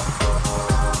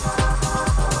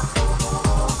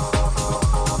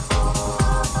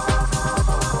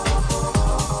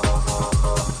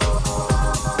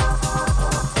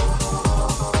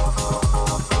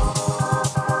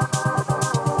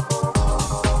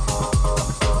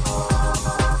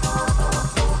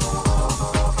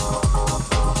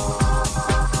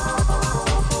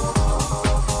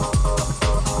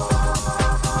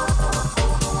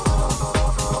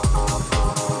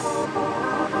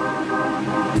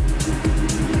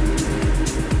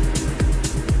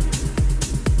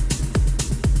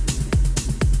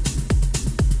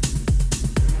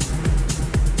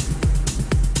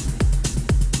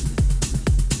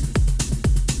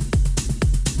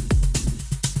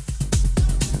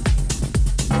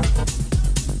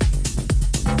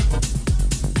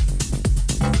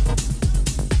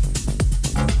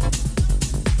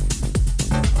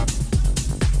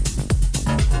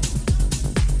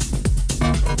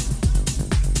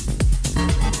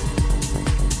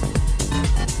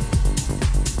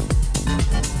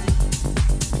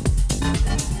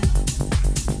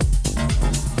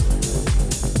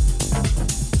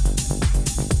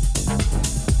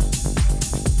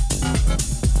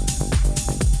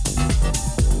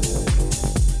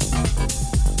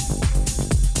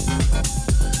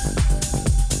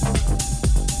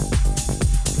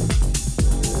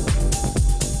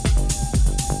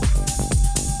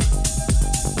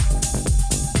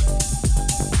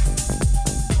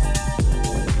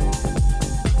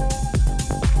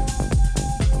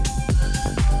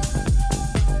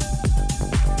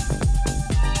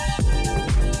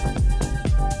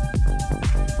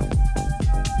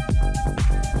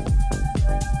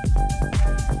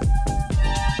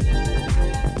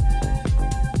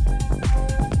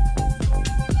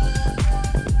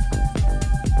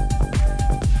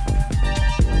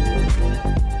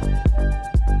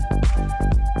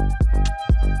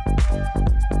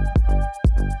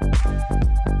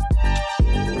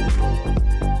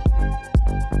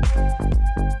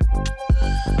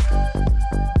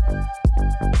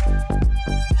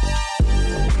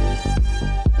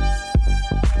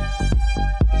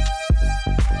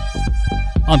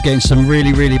 I'm getting some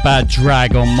really, really bad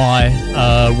drag on my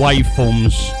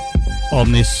waveforms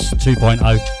on this 2.0.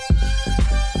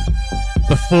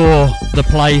 Before the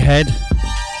playhead,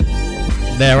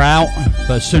 they're out,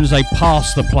 but as soon as they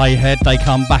pass the playhead, they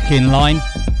come back in line.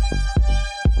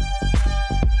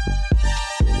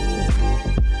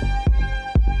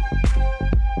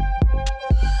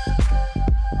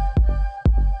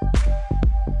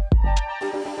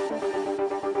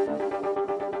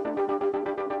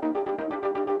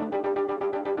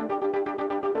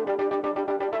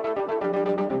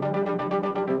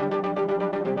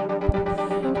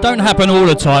 Don't happen all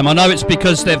the time. I know it's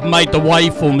because they've made the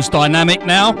waveforms dynamic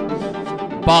now,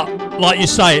 but like you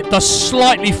say, it does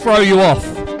slightly throw you off.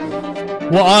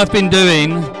 What I've been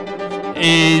doing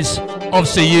is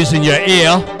obviously using your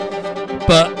ear,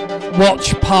 but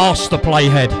watch past the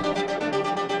playhead.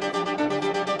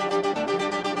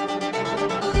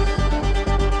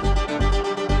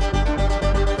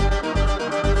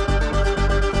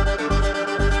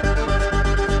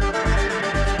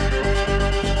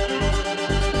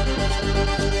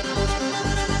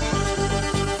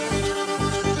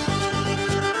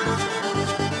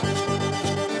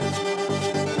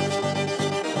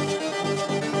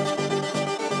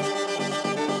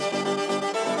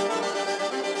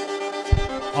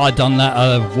 I'd done that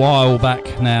a while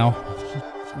back now.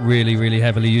 Really, really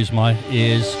heavily used my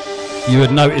ears. You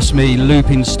would notice me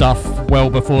looping stuff well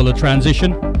before the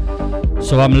transition.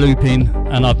 So I'm looping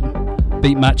and I'm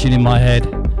beat matching in my head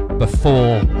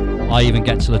before I even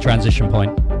get to the transition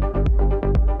point.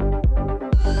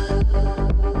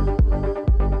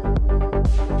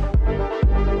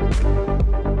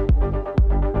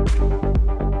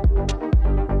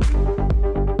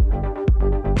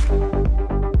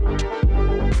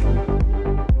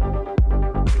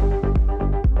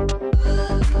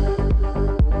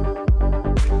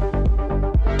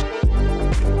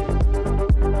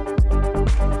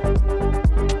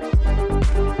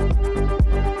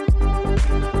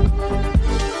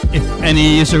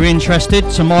 Any of you are interested,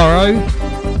 tomorrow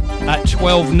at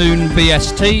 12 noon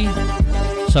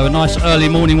BST, so a nice early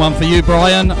morning one for you,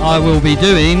 Brian, I will be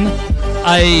doing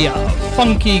a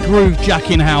funky groove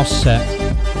jacking house set.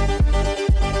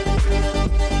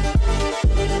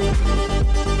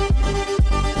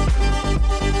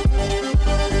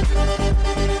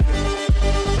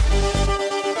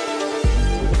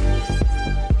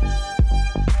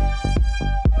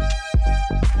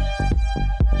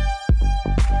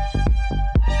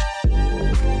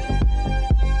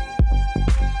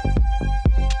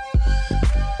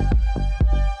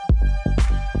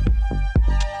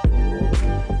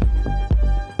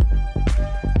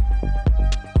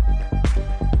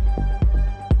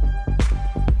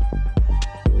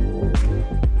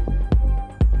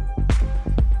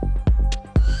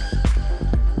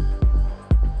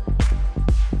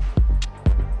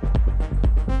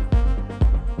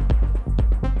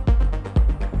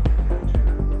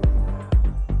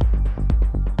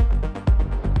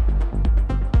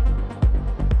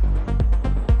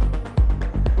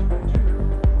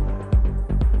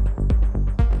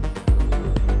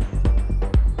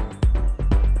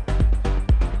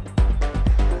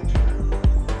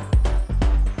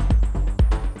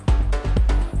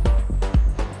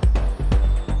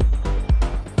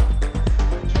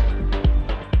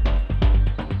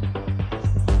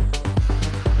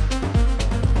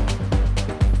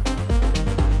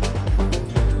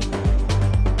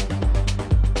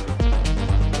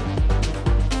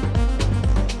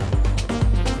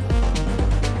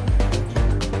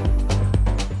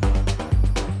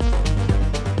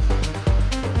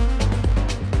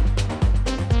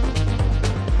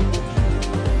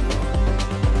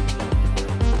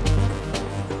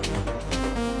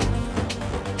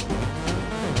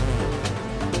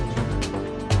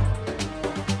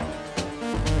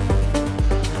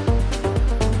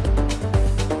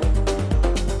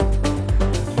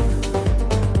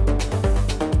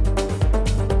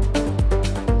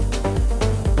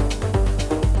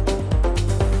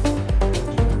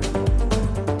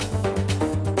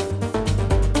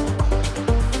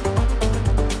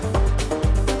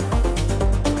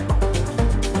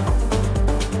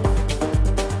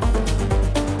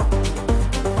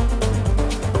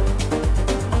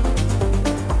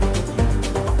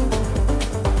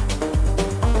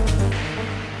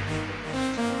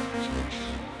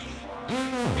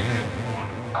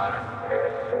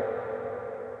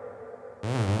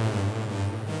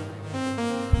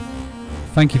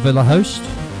 Thank you for the host.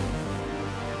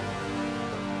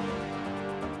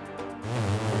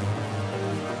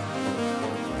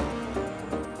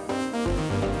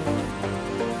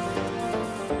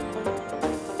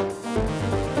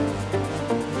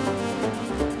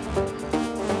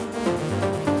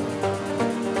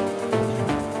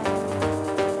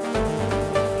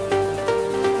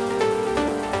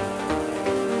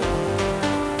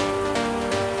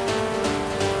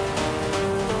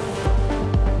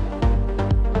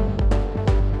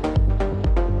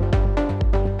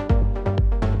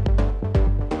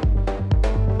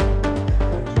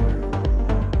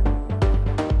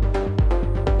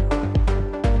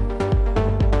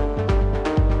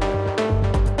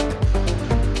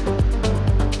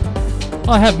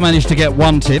 I have managed to get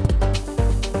one tip.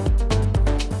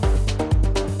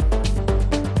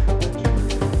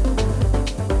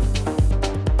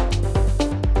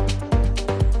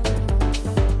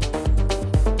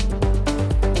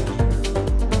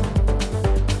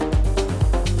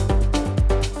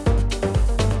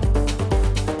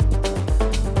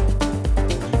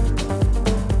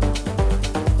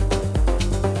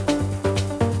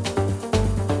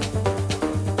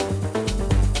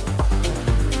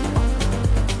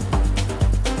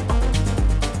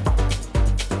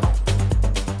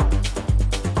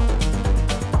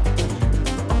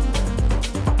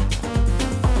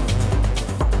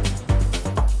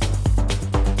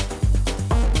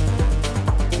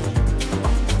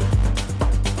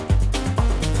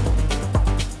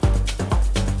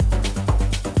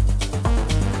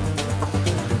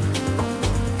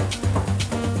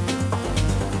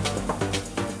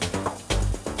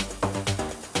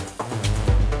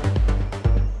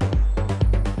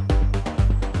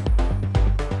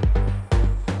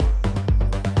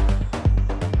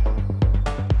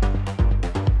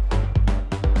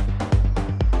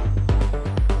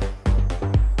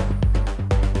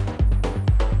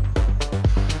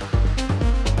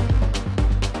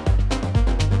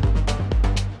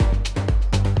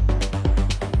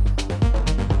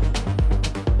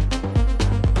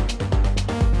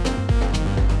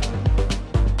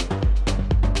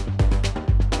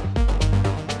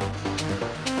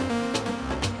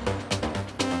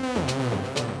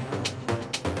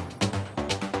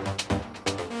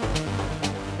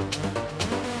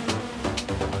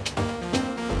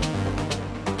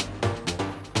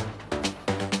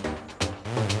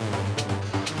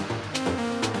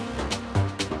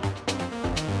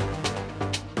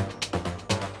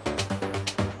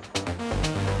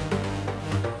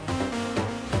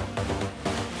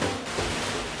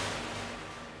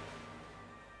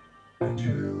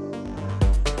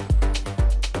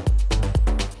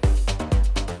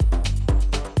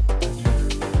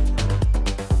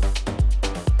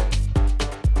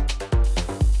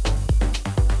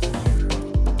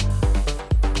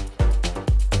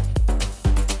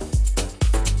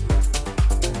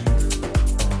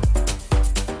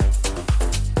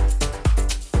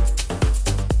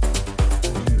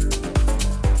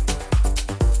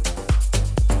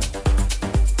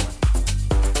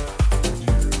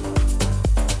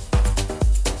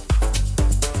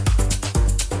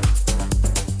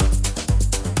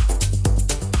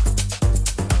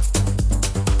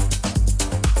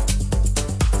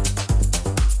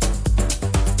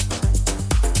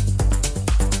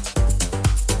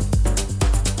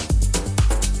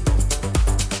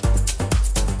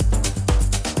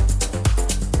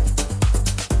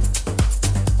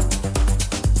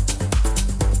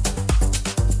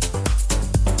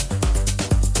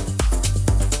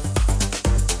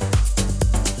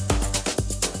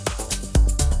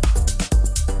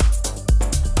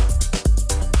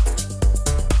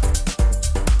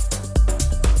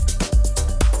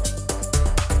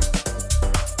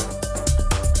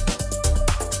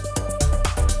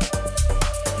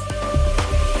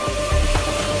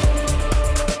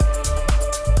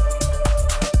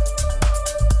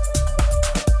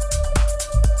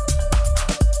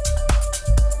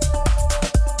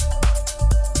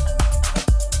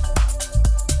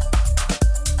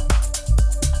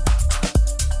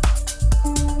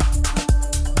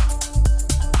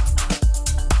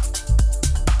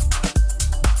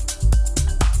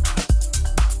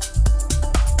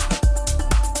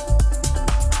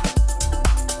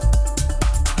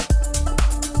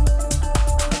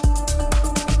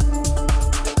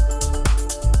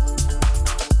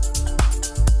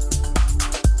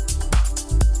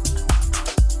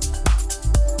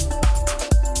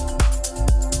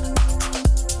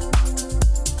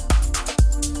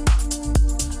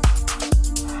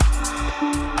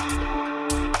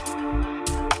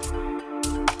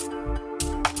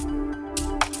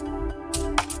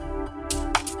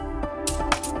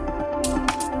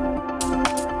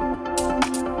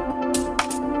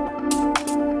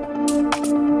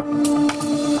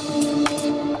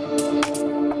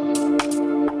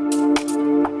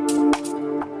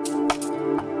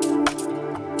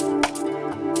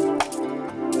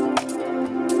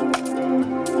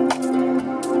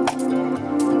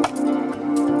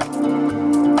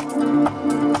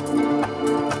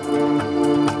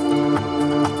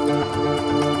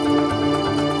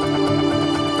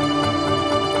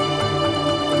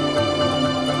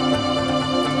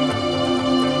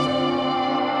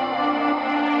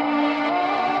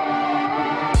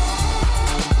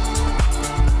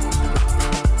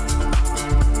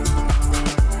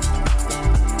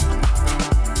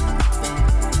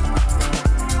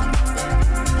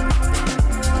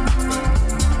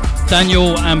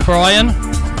 Daniel and Brian.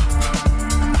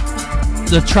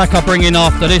 The track I bring in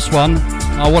after this one,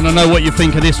 I want to know what you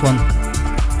think of this one.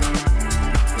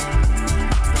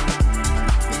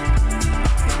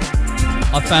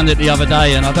 I found it the other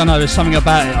day and I don't know, there's something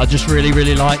about it I just really,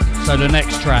 really like. So the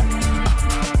next track.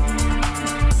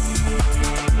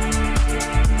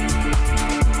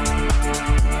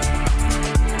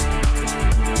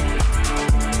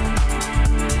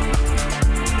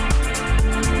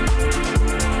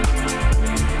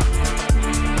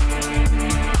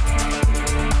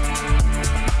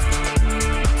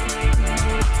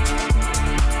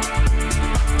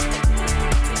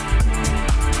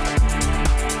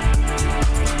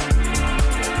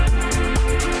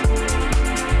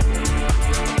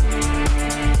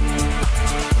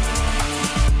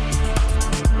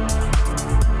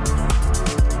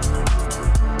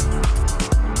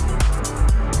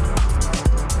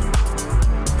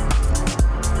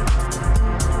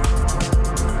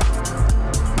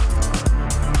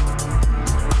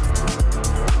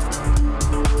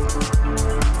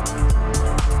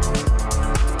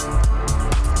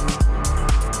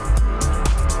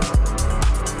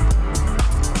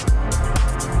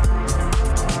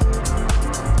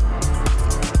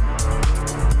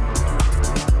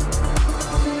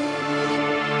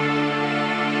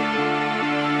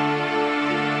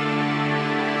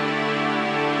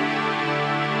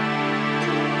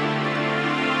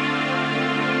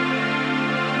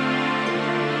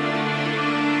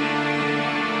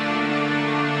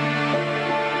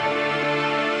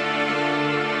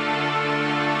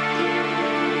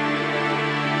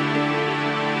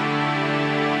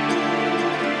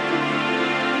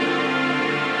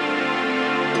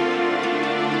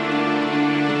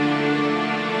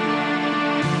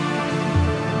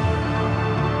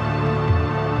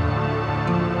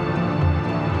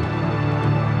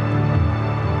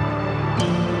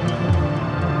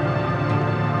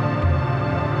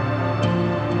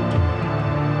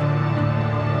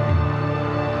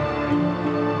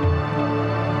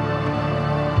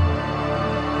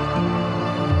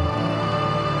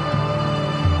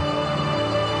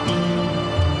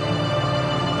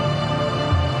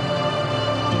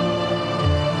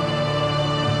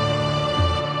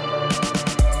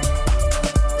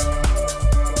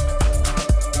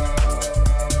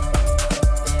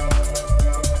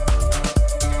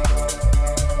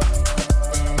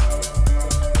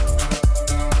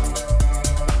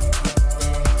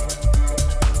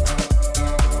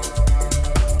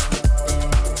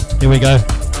 Here we go.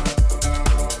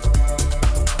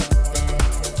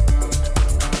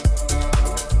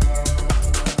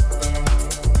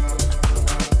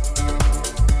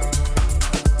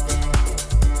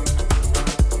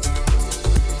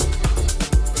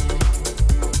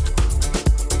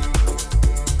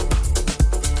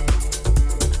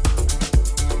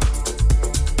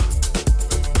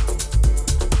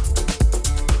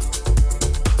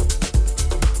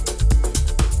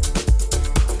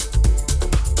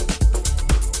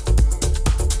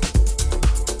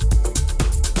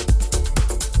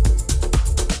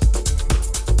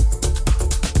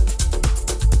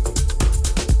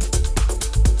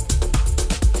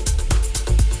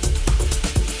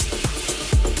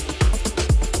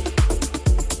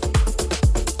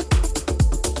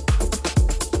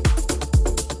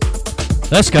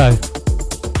 Let's go.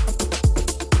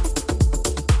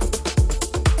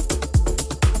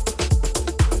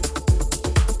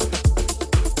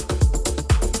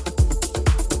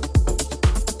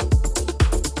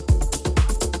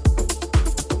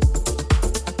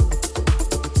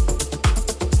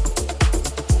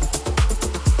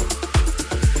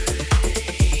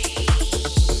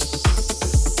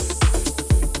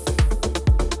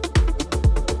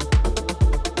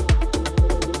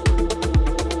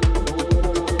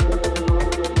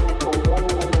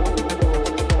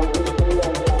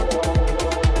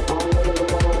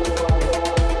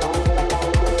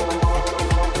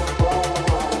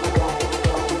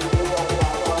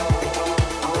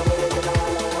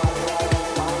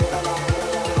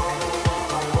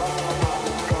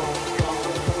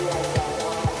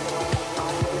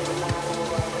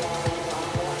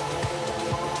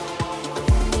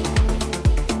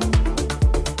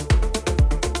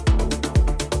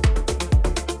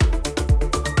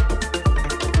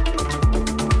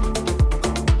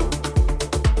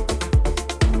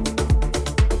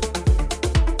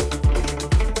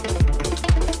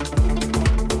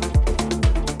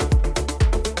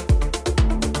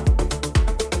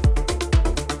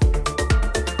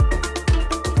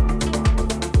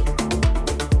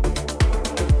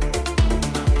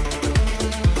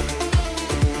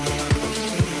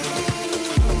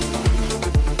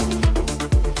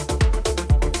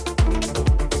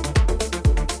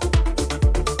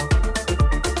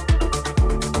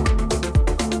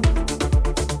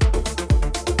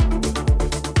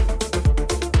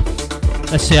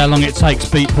 see how long it takes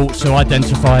Beatport to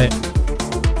identify it.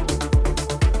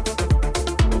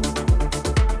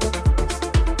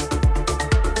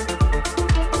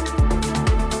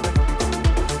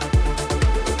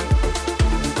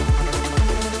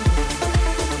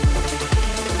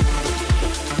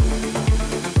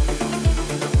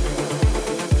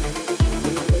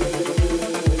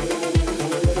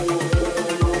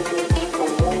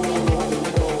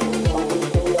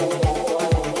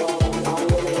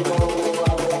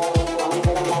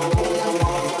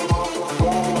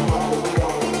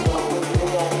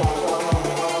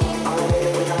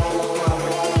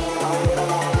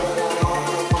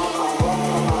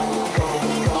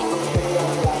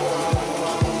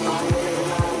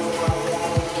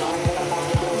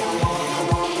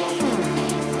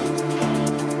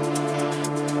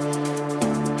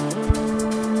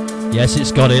 Yes,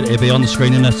 it's got it. It'll be on the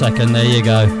screen in a second. There you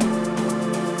go.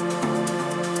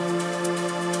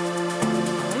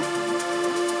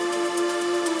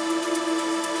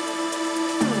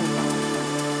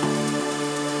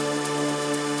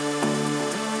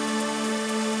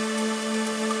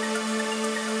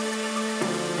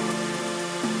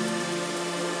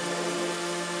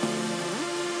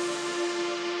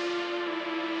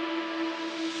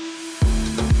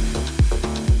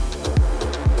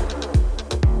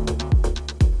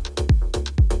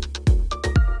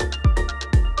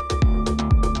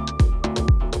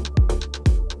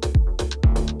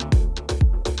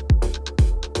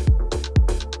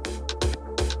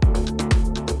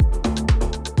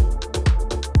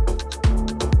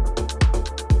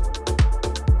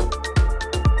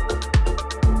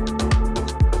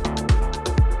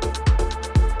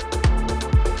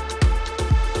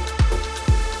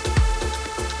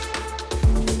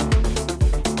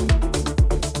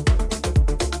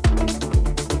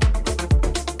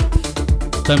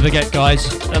 Don't forget,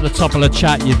 guys, at the top of the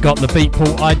chat you've got the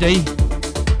Beatport ID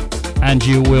and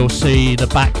you will see the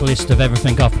back list of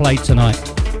everything I've played tonight.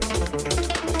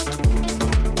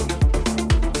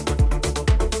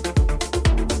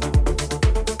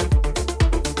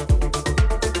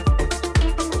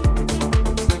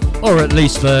 Or at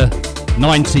least the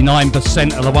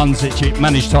 99% of the ones that you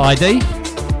managed to ID.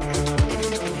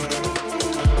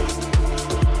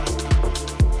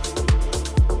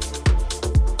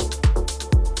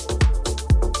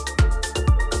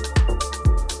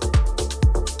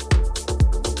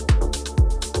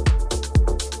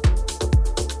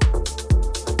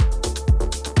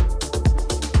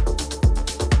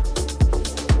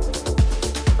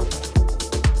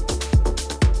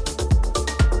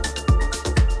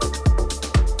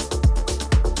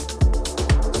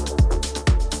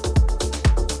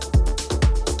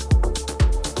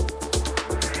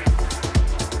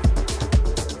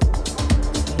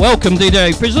 Welcome,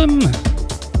 DJ Prism.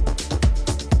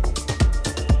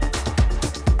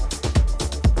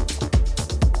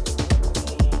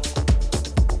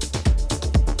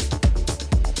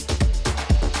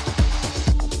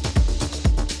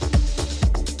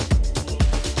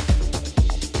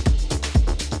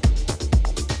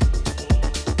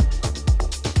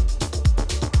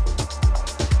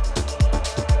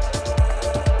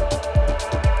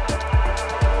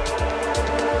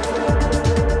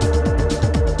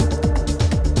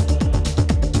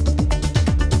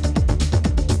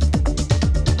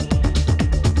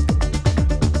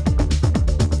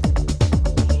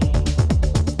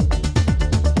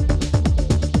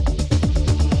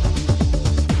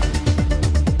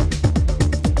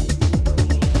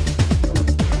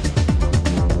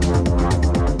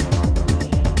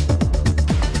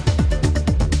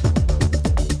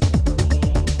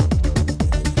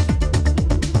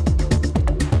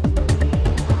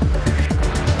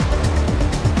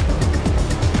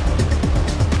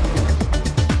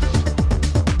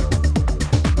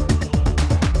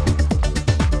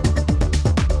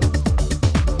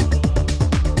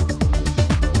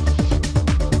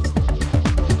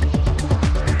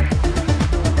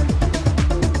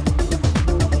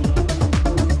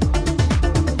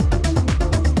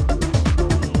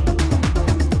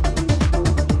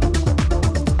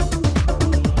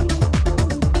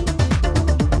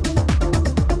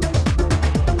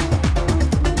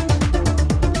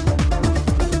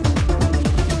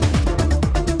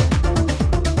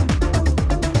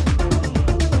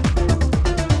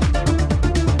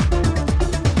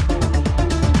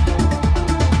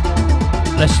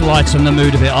 Let's lighten the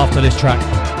mood a bit after this track.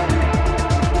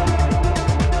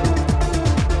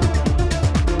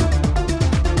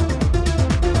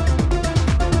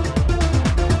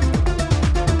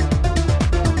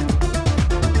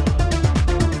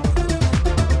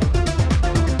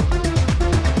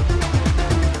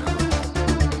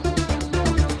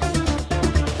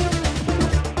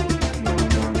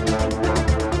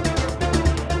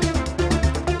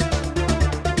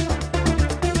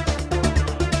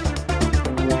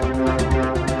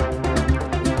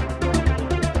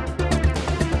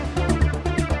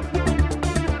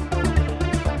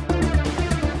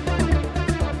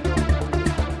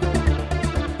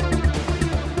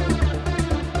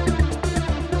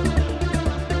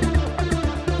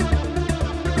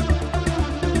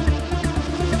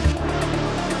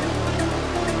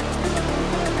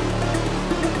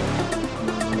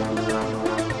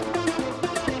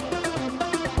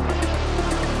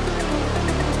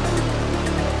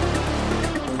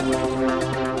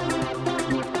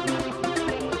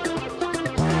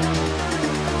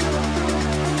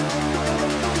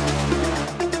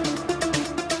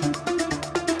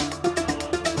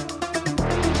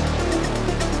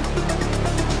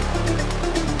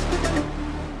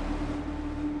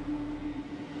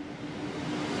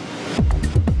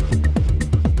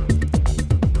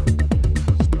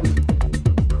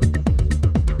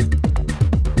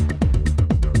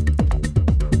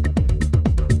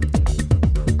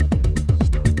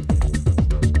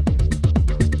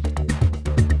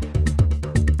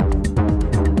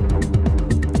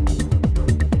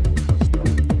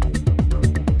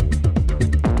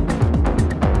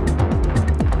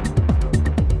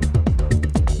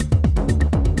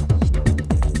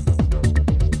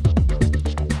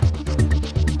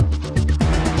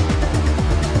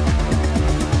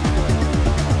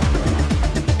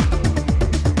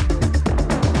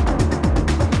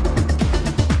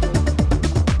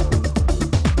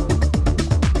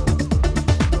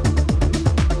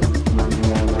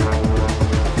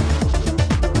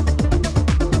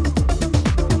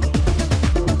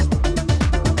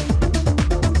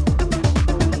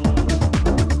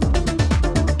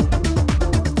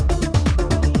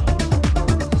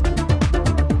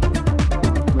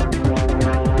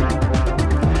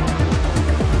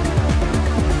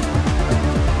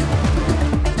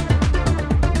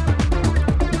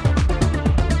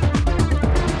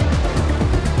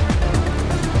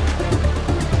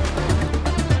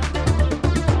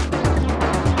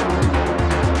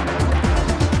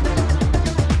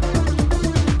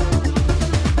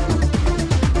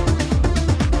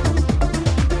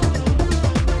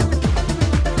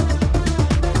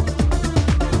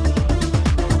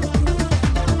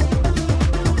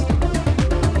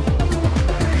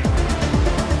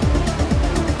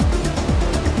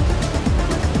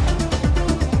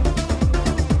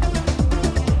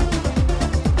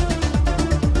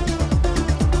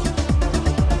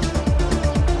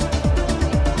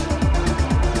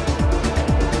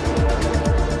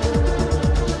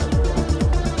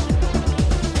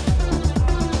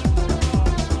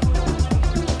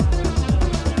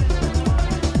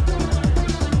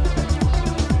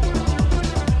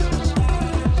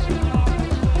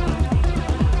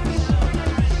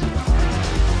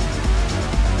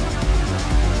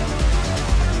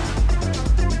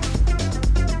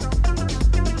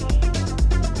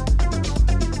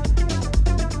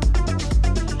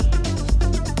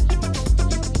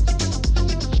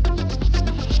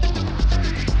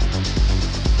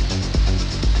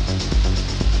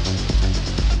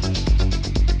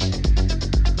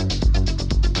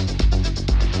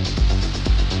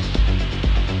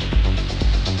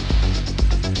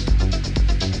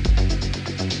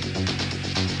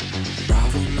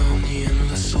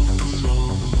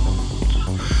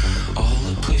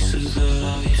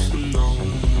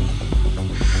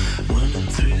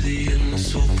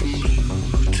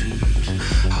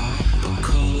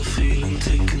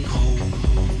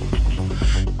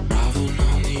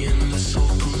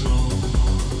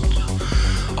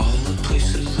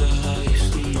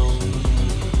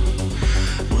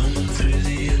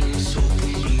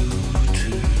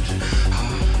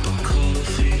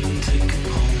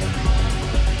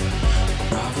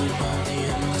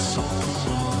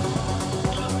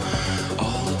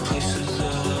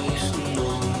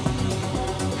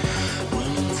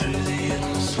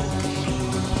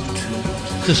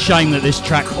 It's a shame that this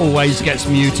track always gets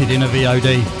muted in a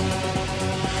VOD.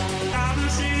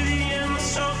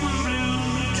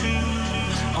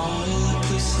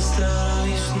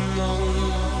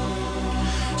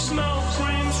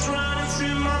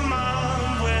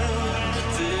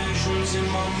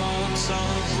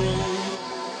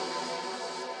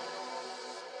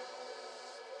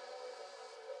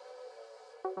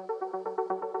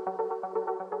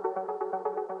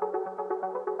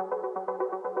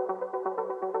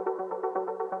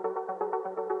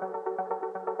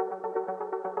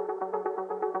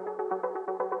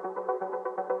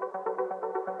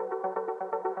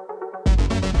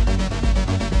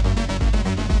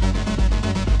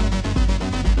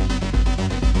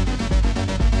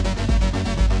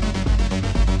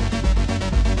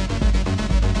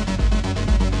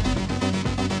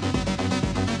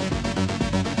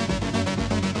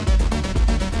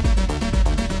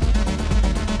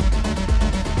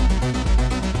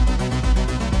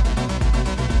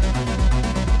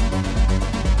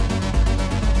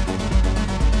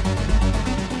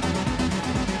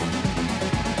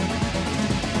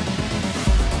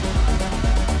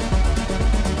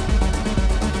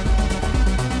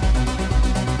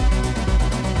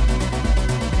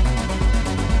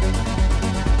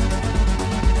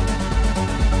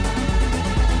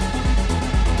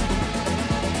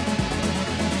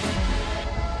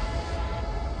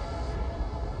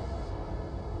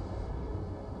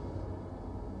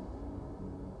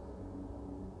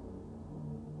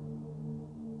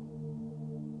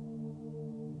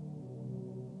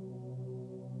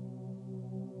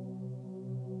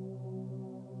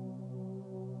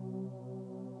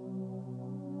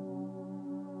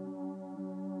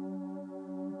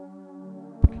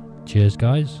 Cheers,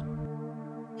 guys.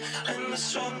 And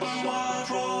this open wide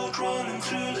road running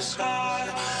through the sky,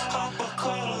 hopper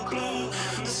color blue,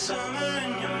 the summer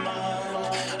in your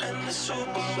mind. And this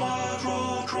open wide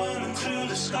road running through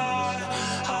the sky,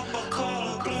 hopper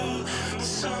color blue, the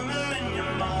summer in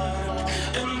your mind.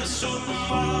 And this open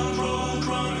wide road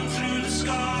running through the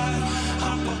sky,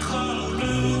 hopper color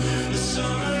blue, the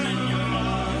summer in your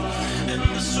mind.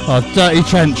 Oh, Dirty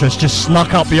Trentress just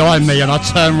snuck up behind me and I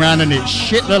turned around and it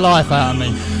shit the life out of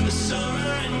me.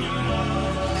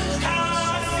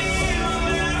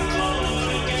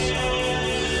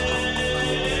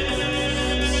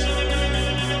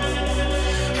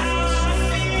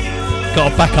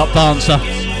 Got a backup dancer.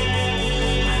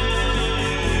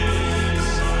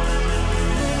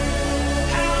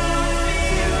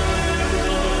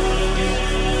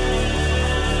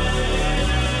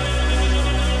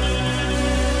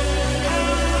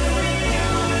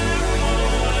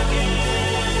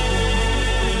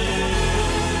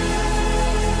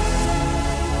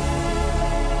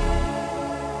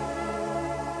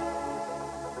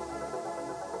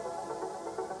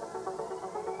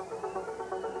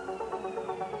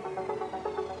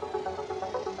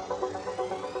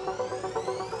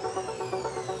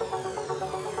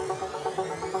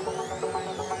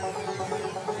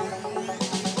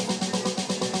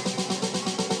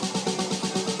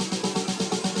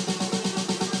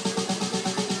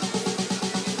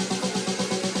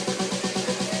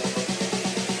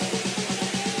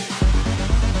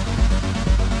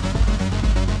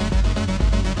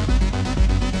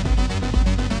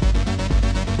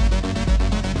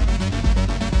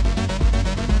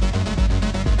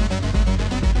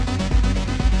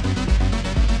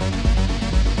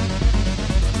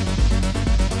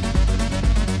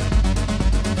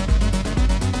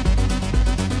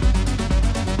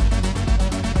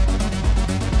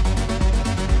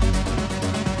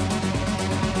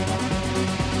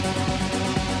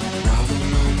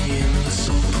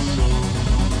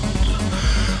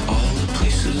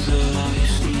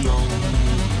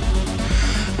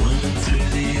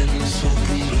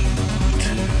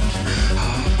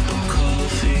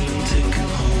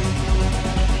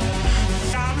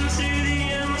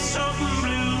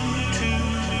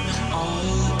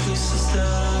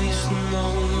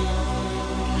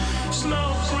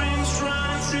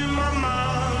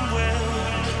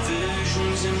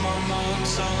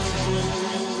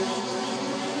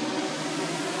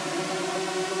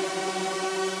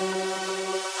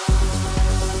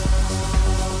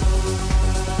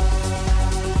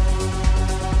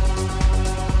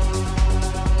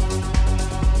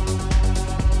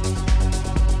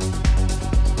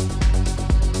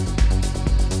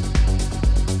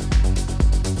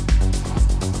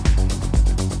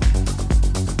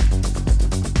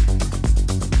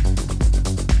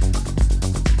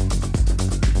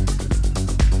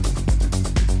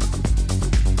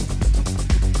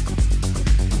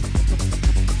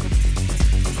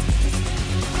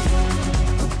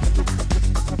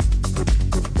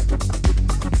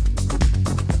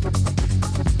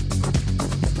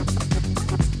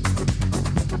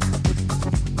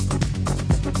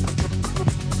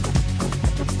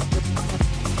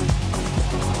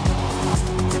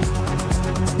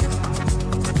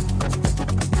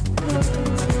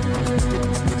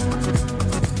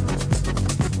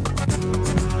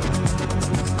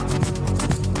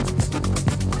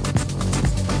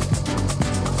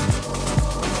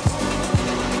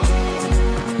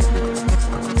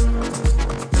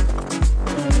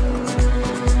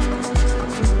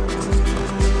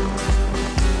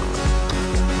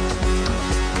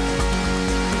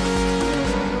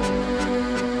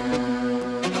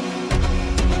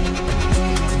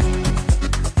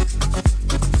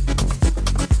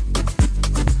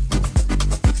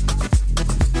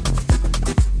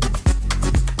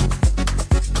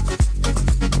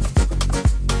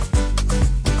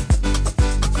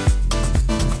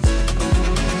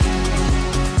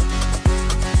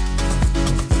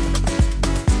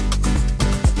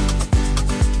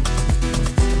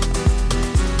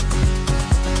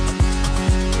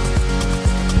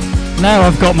 Now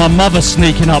I've got my mother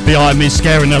sneaking up behind me,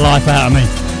 scaring the life out of me.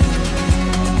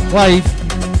 Wave.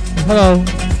 Hello.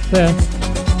 There.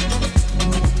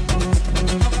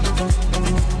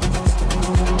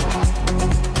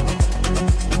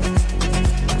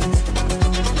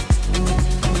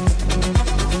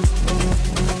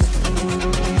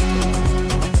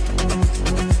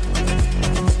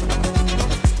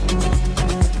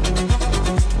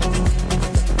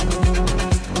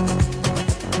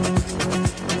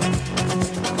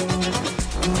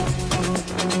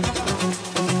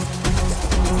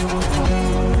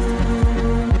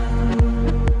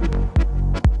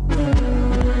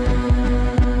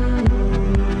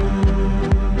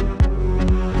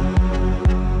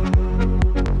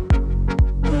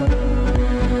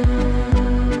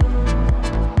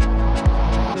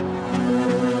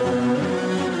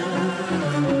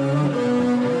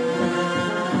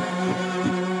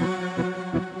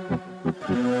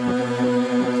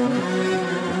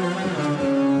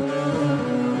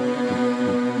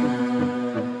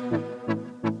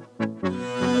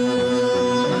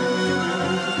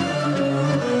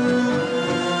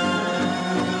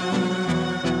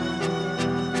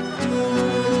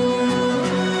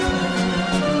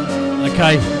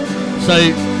 Okay, so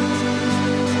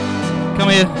come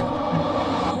here.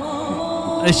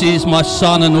 This is my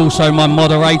son and also my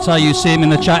moderator. You see him in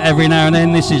the chat every now and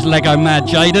then. This is Lego Mad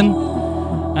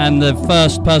Jaden. And the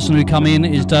first person who come in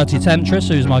is Dirty Temptress,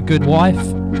 who's my good wife.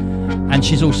 And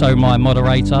she's also my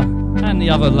moderator. And the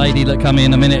other lady that came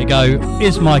in a minute ago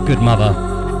is my good mother.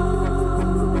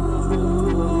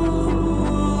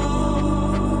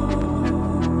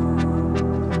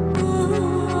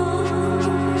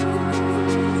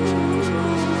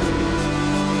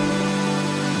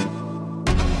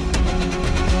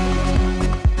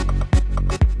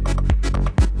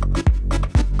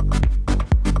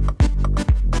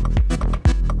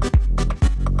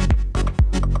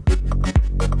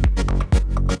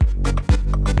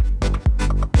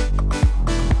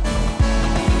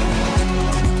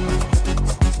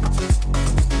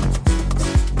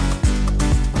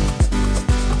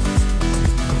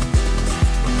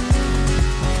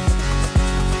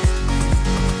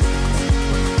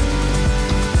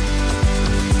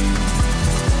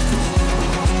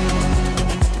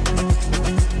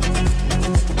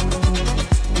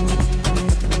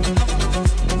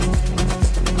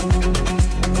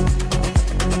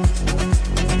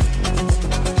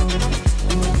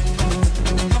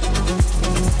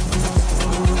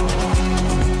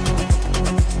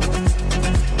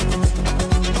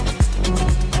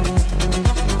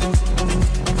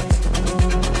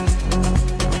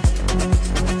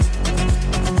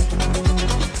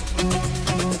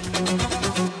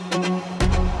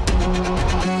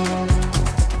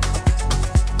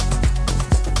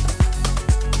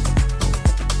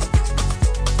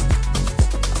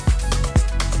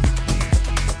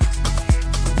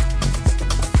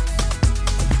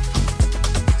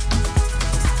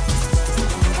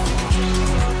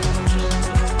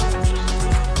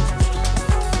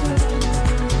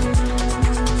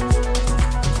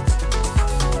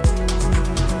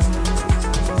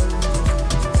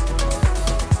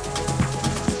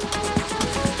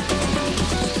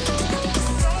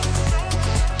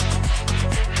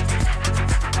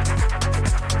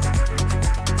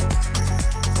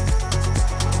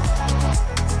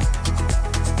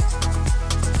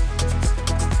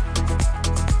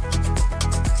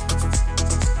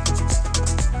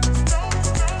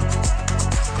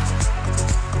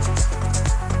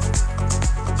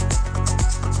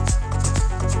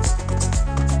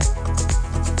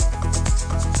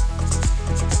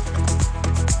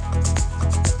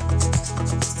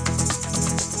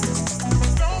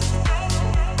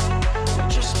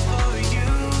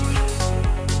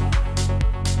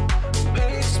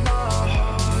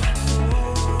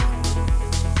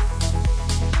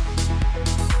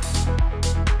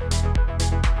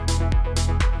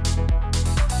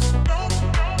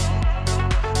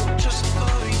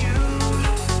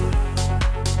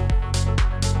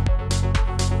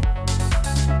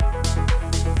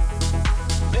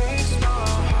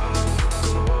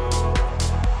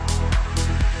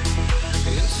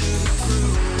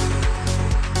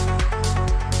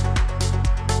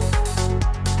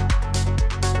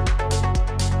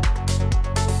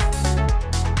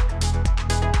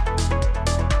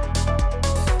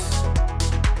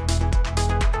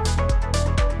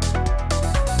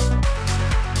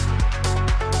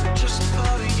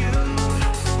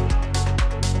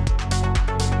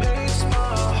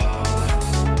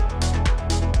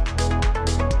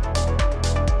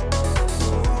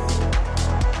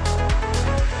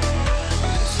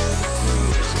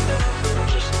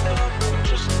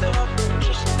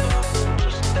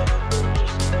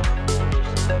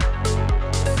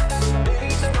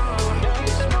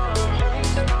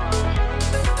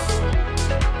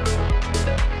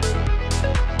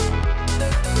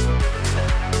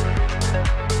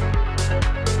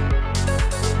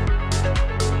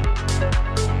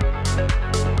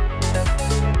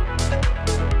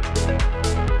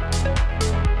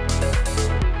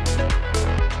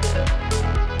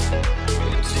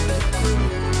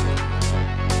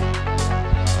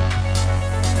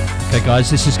 yeah, guys,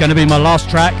 this is going to be my last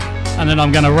track, and then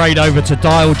I'm going to raid over to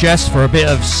Dial Jess for a bit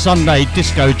of Sunday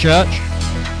Disco Church.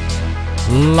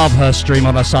 Love her stream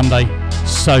on a Sunday.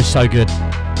 So good.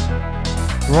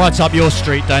 Right up your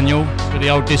street, Daniel, with the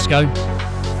old disco.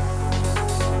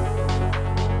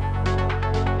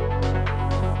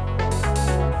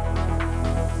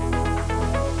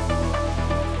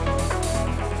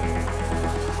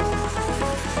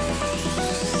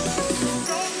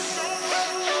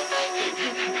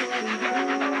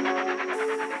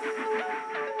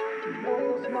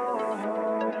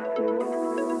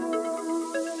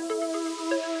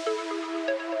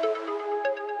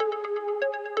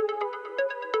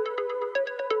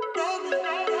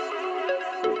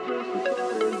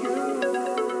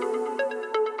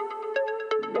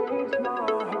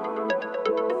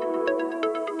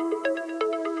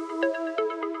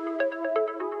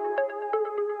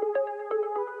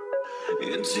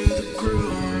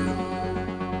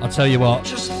 I'll tell you what,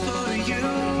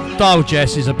 Dial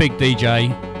Jess is a big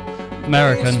DJ,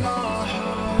 American,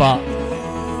 but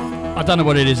I don't know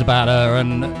what it is about her,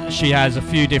 and she has a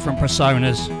few different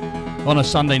personas. On a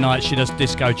Sunday night she does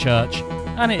Disco Church,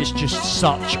 and it's just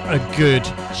such a good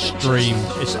stream.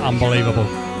 It's unbelievable.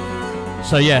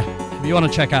 So yeah, if you want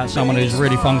to check out someone who's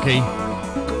really funky,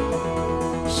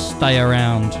 stay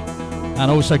around. And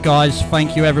also, guys,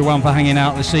 thank you everyone for hanging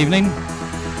out this evening.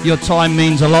 Your time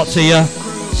means a lot to you,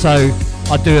 so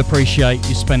I do appreciate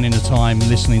you spending the time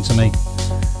listening to me.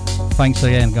 Thanks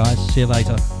again, guys. See you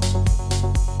later.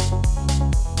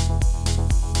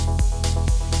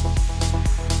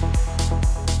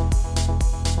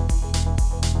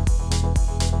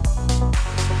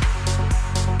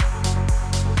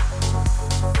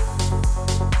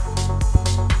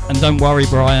 And don't worry,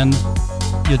 Brian,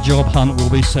 your job hunt will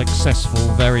be successful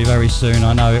very, very soon.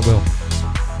 I know it will.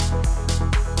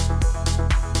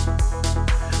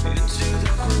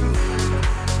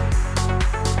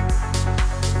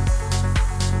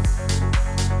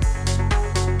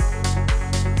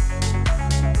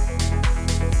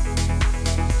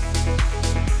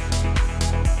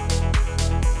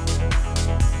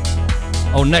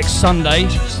 Oh, next Sunday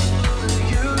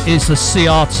is the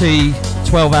CRT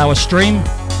 12-hour stream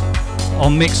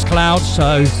on Mixcloud.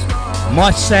 So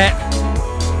my set,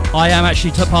 I am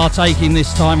actually partaking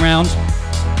this time round,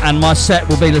 and my set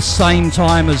will be the same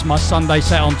time as my Sunday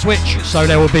set on Twitch. So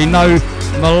there will be no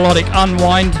Melodic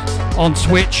Unwind on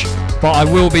Twitch, but I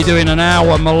will be doing an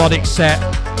hour Melodic set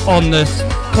on the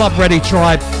Club Ready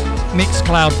Tribe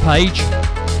Mixcloud page.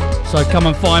 So come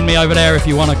and find me over there if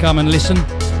you want to come and listen.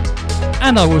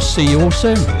 And I will see you all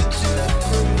soon.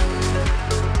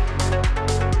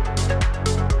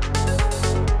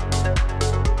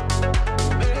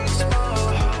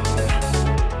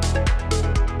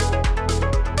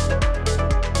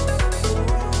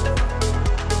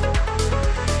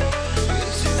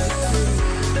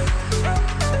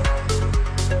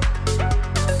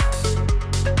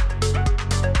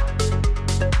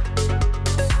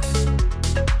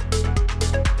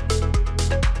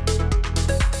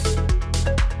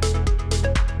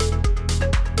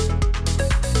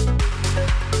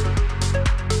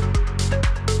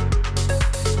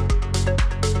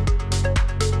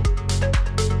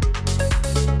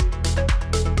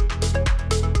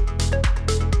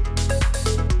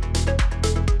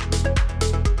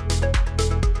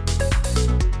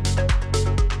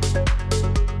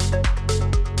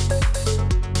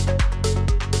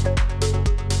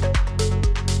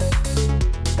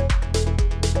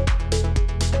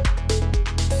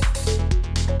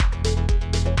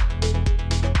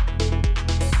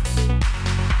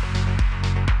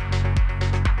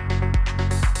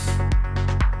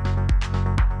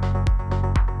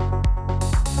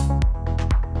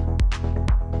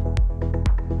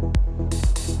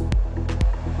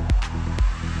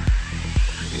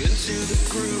 Into the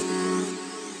groove.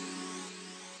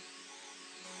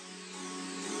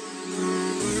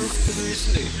 We're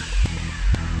listening.